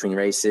winter, in between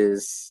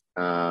races.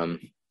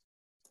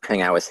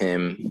 Hang out with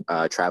him,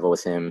 travel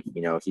with him.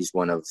 He's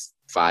one of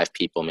 5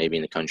 people maybe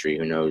in the country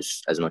who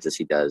knows as much as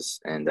he does.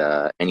 And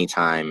any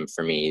time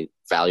for me,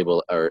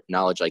 valuable or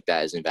knowledge like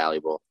that is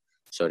invaluable.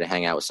 So to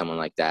hang out with someone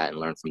like that and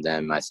learn from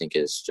them, I think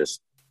is just,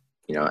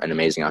 an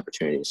amazing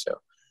opportunity. So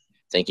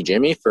thank you,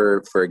 Jimmy,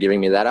 for giving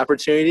me that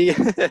opportunity.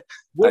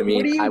 What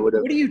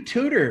do you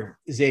tutor,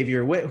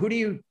 Xavier? Who do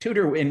you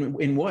tutor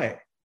in what?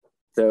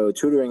 So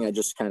tutoring, I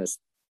just kind of,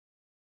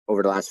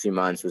 over the last few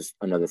months, was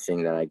another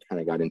thing that I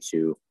kind of got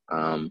into.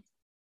 So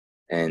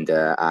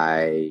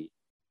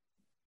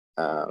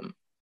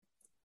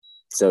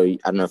I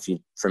don't know if you're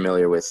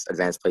familiar with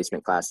advanced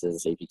placement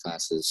classes, AP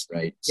classes,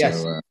 right?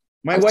 Yes. So,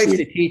 my wife's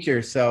a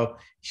teacher, so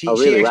she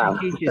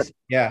actually teaches.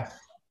 Yeah.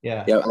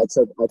 Yeah.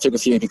 I took a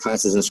few AP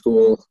classes in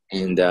school,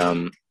 and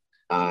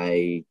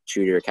I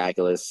tutor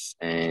calculus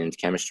and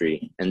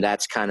chemistry, and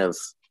that's kind of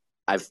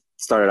I've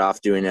started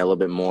off doing it a little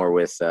bit more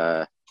with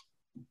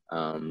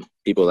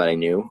people that I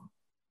knew,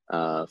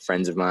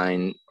 friends of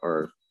mine,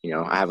 or, you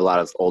know, I have a lot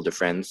of older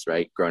friends,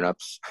 right,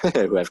 grown-ups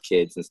who have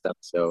kids and stuff.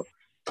 So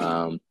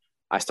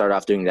I started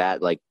off doing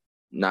that, like,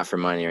 not for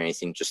money or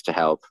anything, just to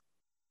help.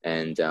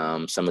 And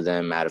some of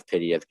them, out of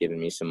pity, have given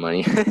me some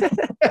money.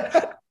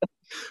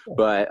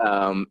 But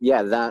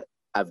yeah, that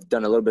I've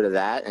done a little bit of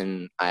that,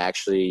 and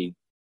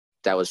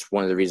that was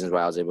one of the reasons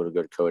why I was able to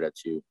go to COTA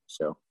too.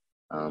 So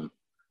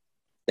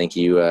thank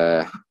you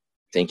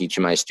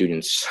to my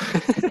students.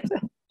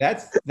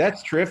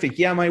 That's terrific.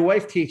 Yeah, my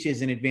wife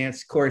teaches an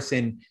advanced course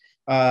in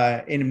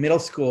middle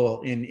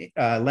school in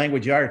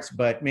language arts,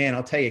 but man,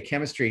 I'll tell you,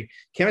 chemistry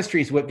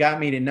is what got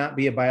me to not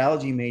be a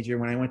biology major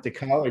when I went to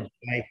college.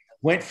 I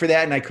went for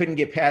that and I couldn't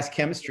get past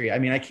chemistry. I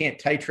mean, I can't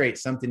titrate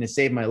something to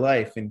save my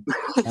life, and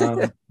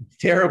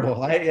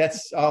terrible.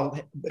 That's all.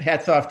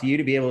 Hats off to you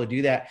to be able to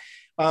do that.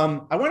 I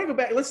want to go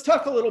back. Let's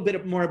talk a little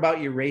bit more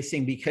about your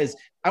racing, because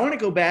I want to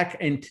go back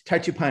and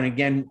touch upon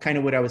again, kind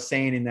of what I was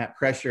saying in that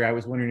pressure. I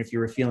was wondering if you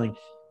were feeling,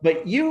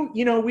 but you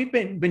know, we've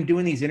been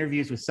doing these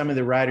interviews with some of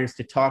the riders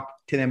to talk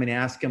to them and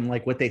ask them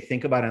like what they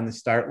think about on the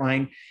start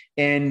line.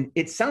 And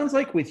it sounds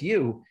like with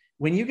you,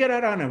 when you get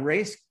out on a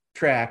race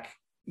track,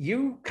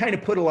 you kind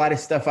of put a lot of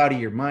stuff out of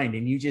your mind,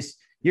 and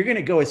you're going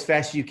to go as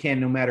fast as you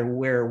can, no matter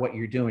where or what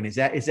you're doing. Is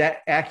that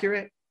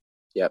accurate?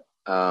 Yep.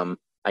 I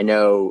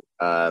know,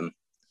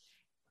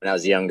 when I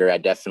was younger,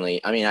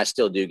 I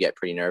still do get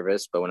pretty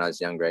nervous, but when I was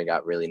younger, I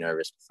got really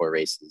nervous before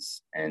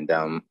races. And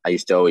I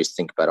used to always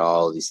think about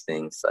all these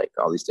things, like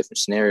all these different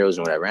scenarios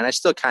and whatever. And I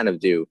still kind of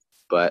do,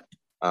 but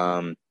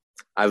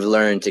I've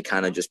learned to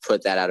kind of just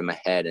put that out of my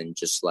head, and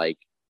just like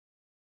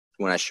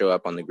when I show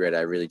up on the grid,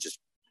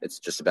 it's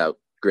just about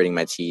gritting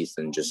my teeth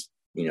and just,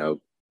 you know,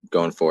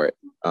 going for it.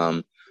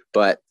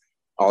 But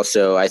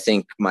also, I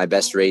think my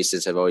best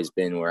races have always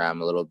been where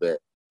I'm a little bit,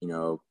 you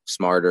know,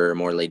 smarter,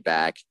 more laid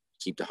back,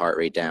 keep the heart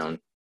rate down,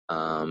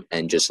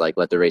 and just like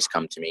let the race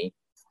come to me.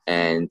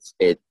 And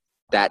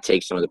that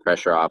takes some of the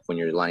pressure off when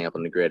you're lining up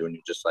on the grid, when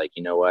you're just like,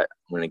 you know what,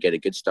 I'm going to get a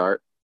good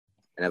start.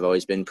 And I've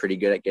always been pretty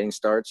good at getting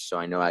starts, so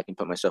I know I can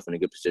put myself in a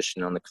good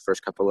position on the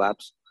first couple of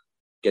laps,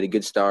 get a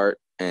good start,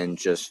 and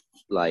just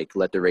like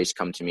let the race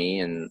come to me.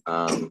 And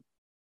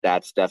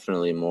that's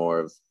definitely more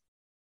of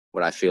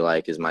what I feel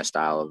like is my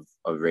style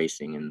of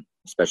racing, and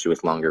especially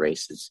with longer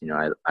races. You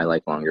know, I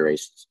like longer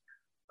races.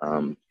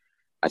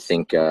 I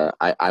think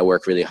I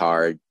work really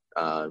hard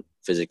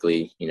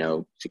physically, you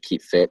know, to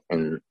keep fit.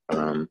 And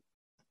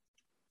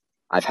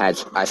I've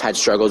had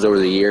struggles over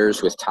the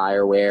years with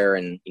tire wear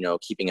and, you know,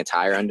 keeping a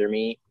tire under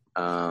me.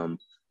 And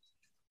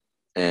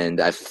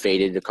I've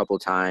faded a couple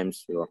of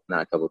times. Well,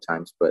 not a couple of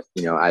times, but,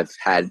 you know, I've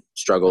had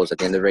struggles at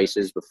the end of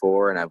races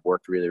before, and I've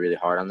worked really, really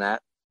hard on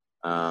that.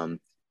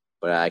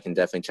 But I can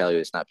definitely tell you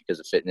it's not because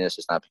of fitness.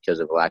 It's not because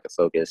of a lack of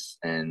focus.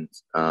 And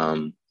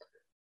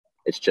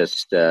it's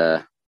just,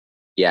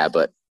 yeah,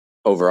 but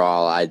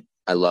overall,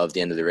 I love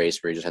the end of the race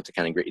where you just have to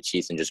kind of grit your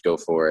teeth and just go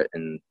for it.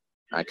 And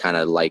I kind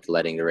of like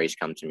letting the race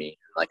come to me.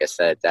 Like I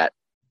said, that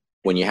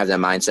when you have that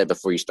mindset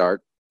before you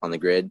start on the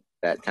grid,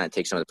 that kind of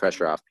takes some of the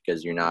pressure off,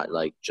 because you're not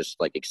like just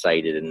like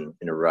excited and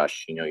in a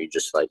rush. You know, you're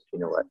just like, you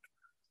know what,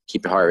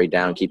 keep your heart rate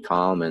down, keep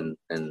calm, and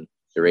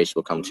the race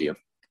will come to you.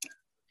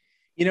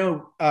 You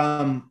know,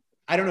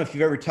 I don't know if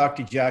you've ever talked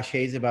to Josh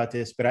Hayes about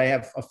this, but I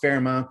have a fair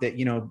amount that,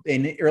 you know,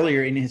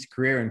 earlier in his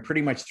career and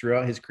pretty much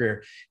throughout his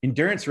career,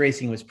 endurance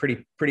racing was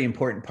pretty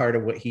important part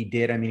of what he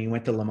did. I mean, he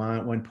went to Le Mans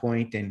at one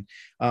point, and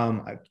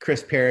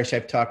Chris Parrish,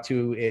 I've talked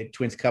to, a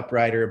Twins Cup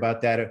rider,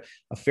 about that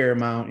a fair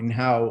amount, and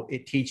how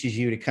it teaches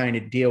you to kind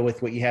of deal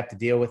with what you have to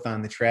deal with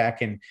on the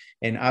track, and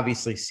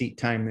obviously seat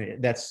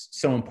time. That's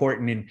so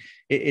important. And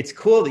it's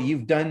cool that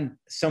you've done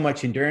so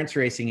much endurance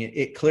racing.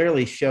 It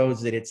clearly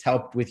shows that it's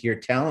helped with your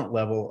talent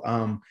level.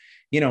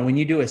 You know, when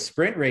you do a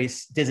sprint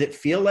race, does it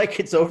feel like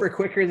it's over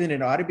quicker than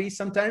it ought to be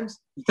sometimes?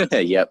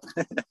 Yep.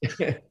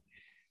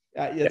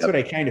 That's what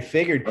I kind of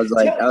figured. I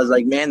was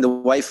like, man, the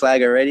white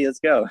flag already. Let's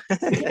go.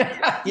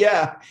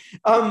 Yeah.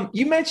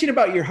 You mentioned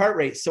about your heart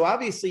rate. So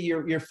obviously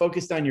you're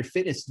focused on your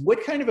fitness.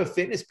 What kind of a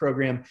fitness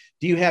program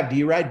do you have? Do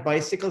you ride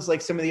bicycles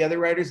like some of the other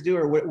riders do,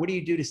 or what do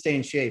you do to stay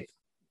in shape?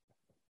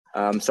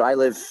 So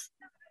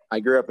I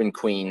grew up in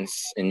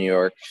Queens in New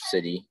York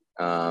City.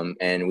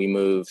 And we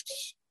moved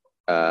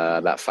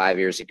about 5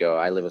 years ago.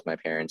 I live with my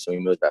parents, and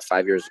we moved about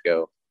 5 years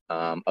ago,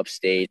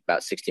 upstate,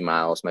 about 60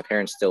 miles. My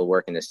parents still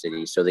work in the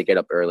city, so they get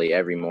up early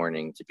every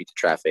morning to beat the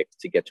traffic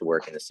to get to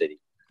work in the city.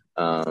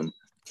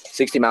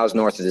 60 miles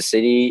north of the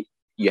city,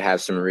 you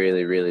have some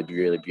really, really,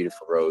 really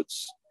beautiful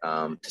roads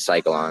to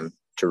cycle on,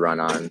 to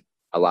run on,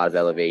 a lot of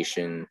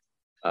elevation.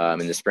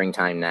 In the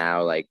springtime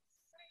now, like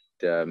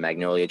the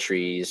magnolia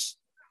trees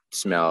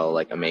smell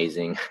like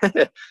amazing.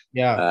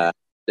 Yeah.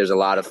 There's a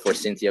lot of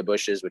forsythia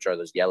bushes, which are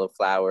those yellow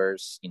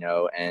flowers, you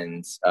know,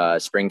 and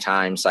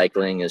springtime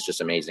cycling is just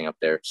amazing up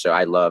there. So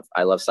I love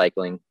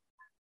cycling.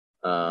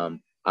 I'm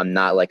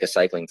not like a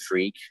cycling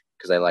freak,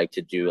 because I like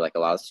to do like a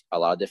lot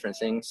of different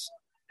things.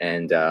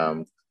 And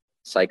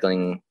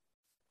cycling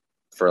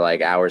for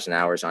like hours and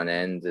hours on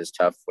end is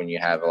tough when you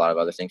have a lot of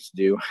other things to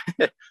do.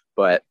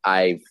 But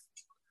I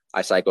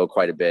cycle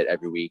quite a bit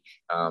every week.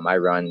 I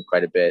run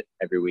quite a bit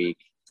every week.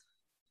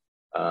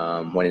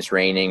 When it's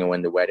raining and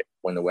when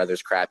the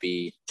weather's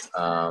crappy,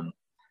 I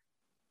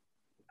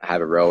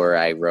have a rower.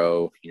 I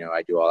row.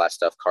 I do all that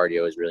stuff.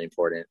 Cardio is really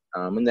important.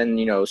 And then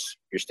your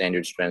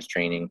standard strength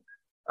training,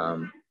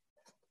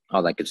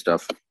 all that good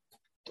stuff.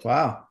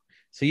 Wow.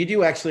 So you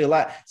do actually a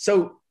lot.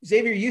 So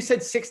Xavier, you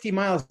said 60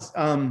 miles.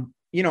 I'm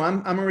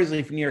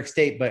originally from New York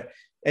State, but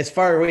as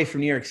far away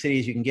from New York City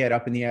as you can get,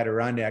 up in the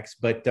Adirondacks.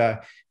 But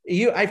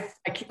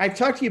I've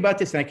talked to you about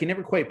this and I can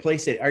never quite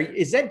place it.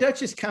 Is that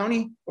Dutchess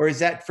County or is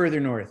that further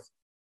north?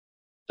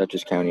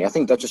 Dutchess County. I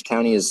think Dutchess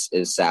County is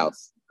south.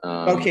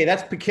 Okay,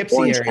 that's Poughkeepsie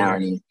Orange area.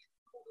 County.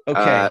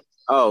 Okay.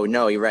 Oh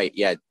no, you're right.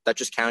 Yeah,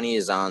 Dutchess County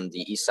is on the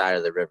east side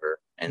of the river,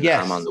 and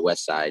yes. I'm on the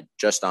west side,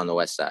 just on the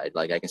west side.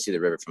 Like I can see the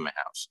river from my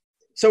house.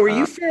 So, are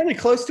you fairly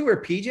close to where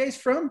PJ's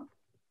from?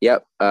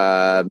 Yep.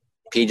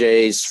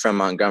 PJ's from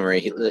Montgomery.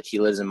 He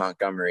lives in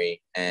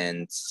Montgomery,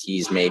 and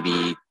he's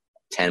maybe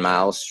 10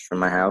 miles from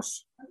my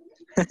house.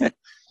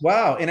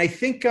 Wow. And I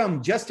think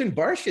Justin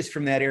Barsh is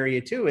from that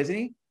area too, isn't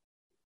he?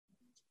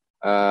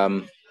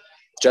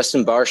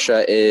 Justin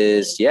Barsha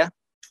is, yeah.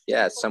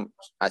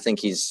 I think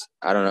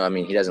I don't know. I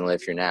mean, he doesn't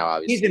live here now,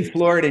 obviously. He's in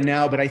Florida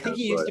now, but I think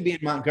he used to be in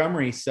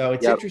Montgomery. So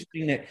it's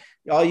interesting that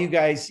all you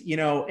guys,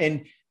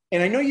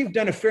 and I know you've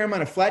done a fair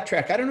amount of flat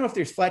track. I don't know if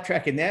there's flat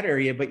track in that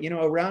area, but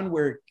around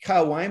where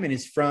Kyle Wyman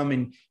is from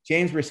and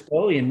James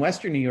Rispoli in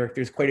Western New York,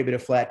 there's quite a bit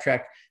of flat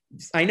track.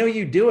 I know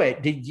you do it.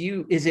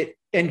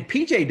 And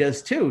PJ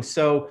does too.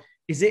 So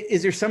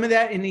is there some of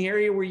that in the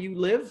area where you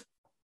live?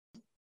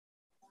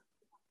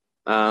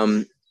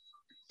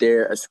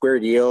 They're a square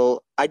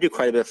deal. I do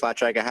quite a bit of flat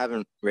track. I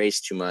haven't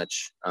raced too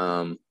much.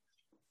 So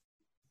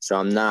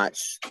I'm not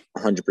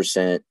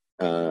 100%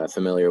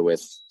 familiar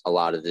with a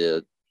lot of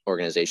the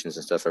organizations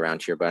and stuff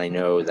around here, but I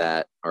know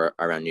that, or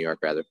around New York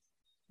rather,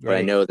 but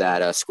I know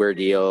that square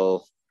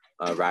deal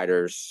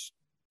riders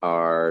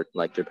are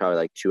they're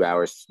probably 2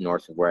 hours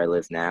north of where I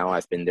live now.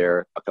 I've been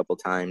there a couple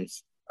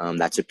times.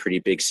 That's a pretty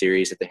big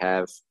series that they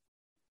have.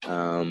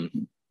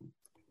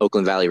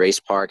 Oakland Valley Race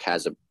Park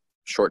has a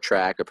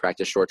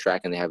practice short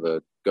track, and they have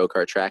a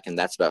go-kart track, and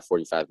that's about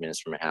 45 minutes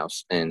from my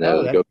house. And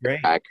the go-kart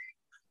track,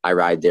 I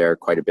ride there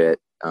quite a bit.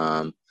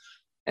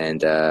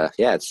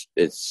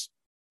 It's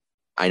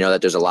I know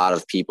that there's a lot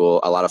of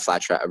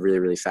flat track, really,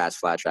 really fast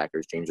flat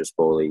trackers, James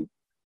Rispoli,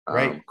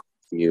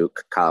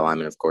 Kyle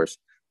Wyman, of course,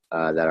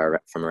 that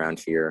are from around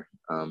here.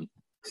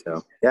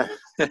 So, yeah.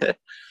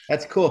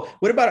 That's cool.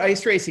 What about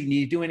ice racing? Do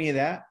you do any of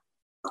that?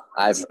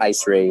 I've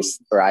ice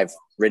raced, or I've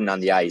ridden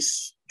on the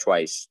ice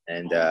twice,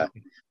 and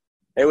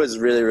it was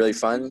really, really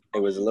fun.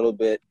 It was a little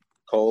bit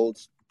cold,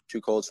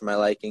 too cold for my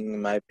liking,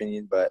 in my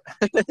opinion, but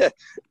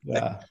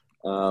yeah.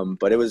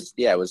 But it was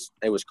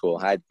cool.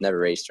 I'd never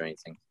raced or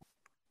anything.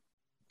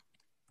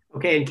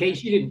 Okay, in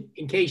case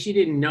you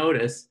didn't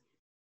notice,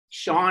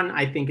 Sean,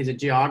 I think, is a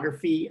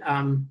geography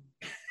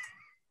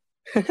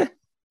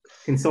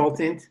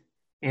consultant,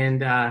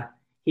 and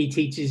he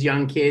teaches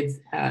young kids,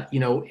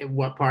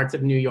 what parts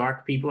of New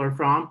York people are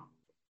from.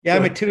 Yeah,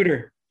 I'm a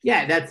tutor.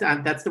 Yeah,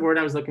 that's the word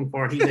I was looking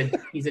for.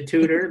 He's a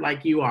tutor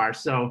like you are,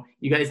 so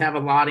you guys have a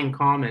lot in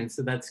common.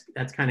 So that's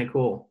kind of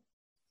cool.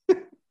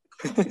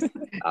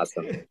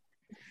 Awesome.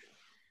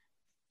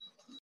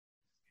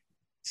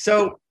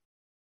 So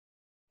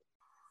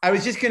I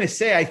was just going to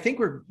say, I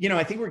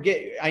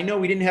know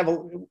we didn't have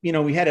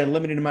we had a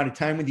limited amount of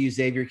time with you,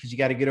 Xavier, because you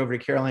got to get over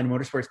to Carolina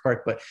Motorsports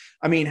Park. But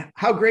I mean,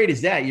 how great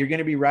is that? You're going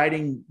to be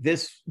riding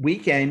this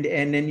weekend,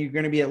 and then you're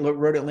going to be at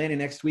Road Atlanta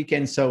next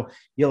weekend. So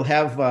you'll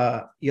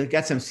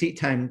got some seat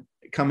time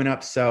coming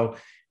up. So,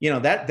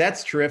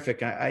 that's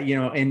terrific.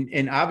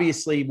 And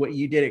obviously what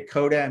you did at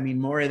COTA, I mean,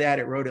 more of that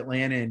at Road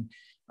Atlanta. And,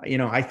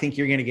 I think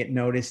you're going to get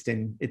noticed,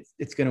 and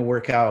it's going to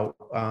work out.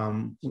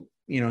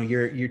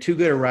 You're too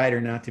good a rider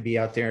not to be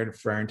out there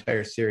for our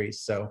entire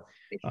series. So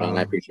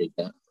I appreciate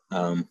that.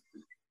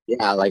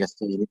 Like I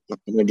said, I'm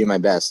going to do my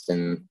best.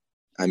 And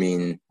I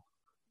mean,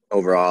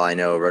 overall, I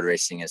know road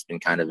racing has been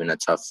kind of in a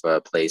tough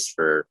place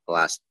for the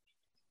last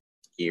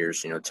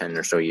years, 10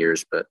 or so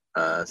years, but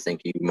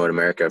thank you, Moto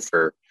America,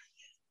 for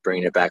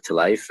bringing it back to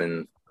life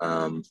and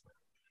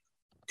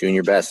doing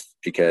your best,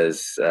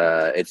 because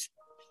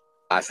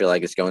I feel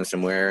like it's going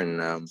somewhere,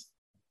 and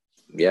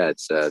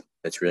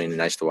it's really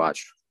nice to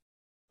watch.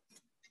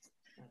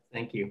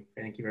 Thank you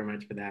very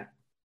much for that.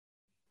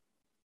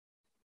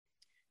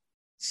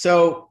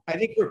 So I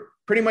think we're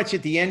pretty much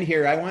at the end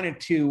here. I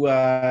wanted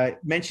to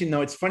mention,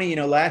 though, it's funny,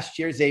 last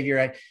year,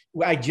 Xavier,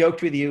 I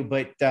joked with you,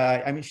 but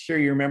I'm sure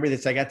you remember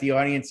this. I got the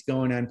audience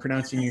going on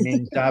pronouncing your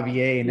name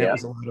Xavier, and that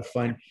was a lot of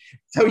fun.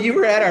 So you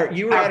were at our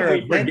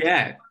event.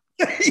 Forget.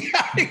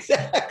 Yeah,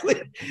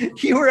 exactly.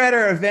 You were at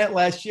our event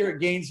last year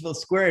at Gainesville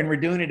Square, and we're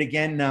doing it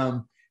again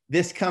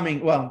this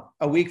coming,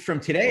 a week from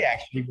today,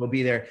 actually, we'll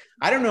be there.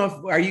 I don't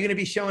know are you going to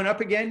be showing up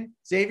again,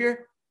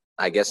 Xavier?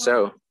 I guess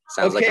so.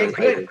 Sounds okay, like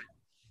good.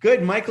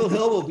 Good. Michael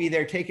Hill will be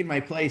there taking my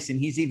place, and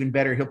he's even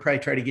better. He'll probably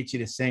try to get you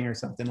to sing or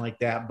something like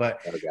that.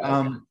 But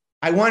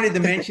I wanted to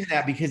mention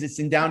that because it's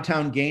in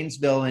downtown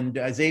Gainesville, and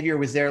Xavier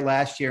was there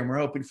last year, and we're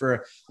hoping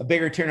for a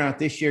bigger turnout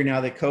this year now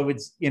that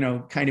COVID's,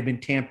 kind of been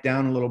tamped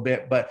down a little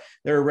bit. But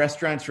there are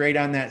restaurants right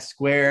on that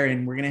square,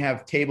 and we're going to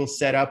have tables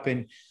set up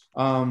and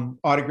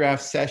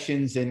autograph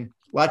sessions and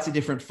lots of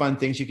different fun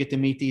things. You get to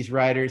meet these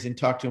riders and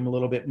talk to them a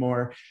little bit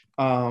more.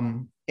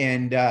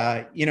 And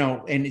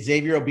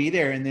Xavier will be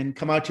there, and then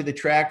come out to the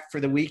track for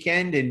the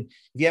weekend. And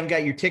if you haven't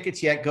got your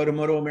tickets yet, go to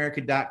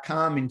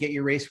motoamerica.com and get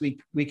your race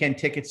weekend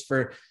tickets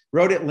for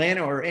Road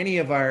Atlanta or any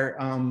of our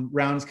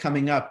rounds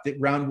coming up. That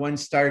round 1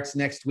 starts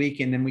next week,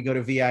 and then we go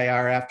to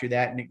VIR after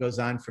that, and it goes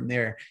on from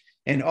there.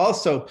 And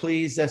also,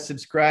 please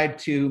subscribe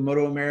to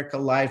Moto America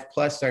Live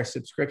Plus, our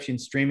subscription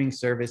streaming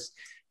service.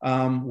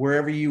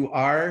 Wherever you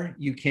are,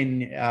 you can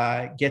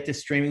get the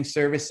streaming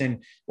service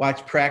and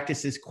watch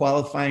practices,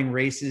 qualifying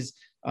races,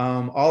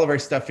 all of our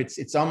stuff.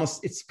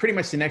 It's pretty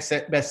much the next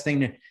best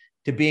thing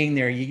to being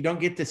there. You don't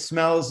get the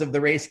smells of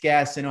the race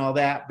gas and all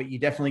that, but you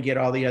definitely get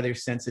all the other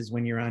senses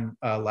when you're on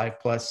Live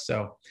Plus.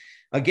 So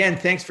again,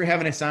 thanks for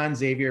having us on,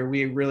 Xavier.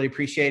 We really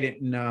appreciate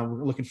it. And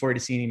we're looking forward to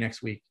seeing you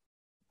next week.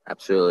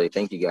 Absolutely.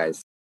 Thank you,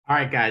 guys. All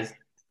right, guys.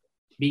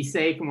 Be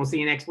safe, and we'll see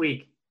you next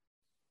week.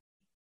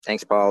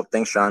 Thanks, Paul.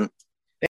 Thanks, Sean.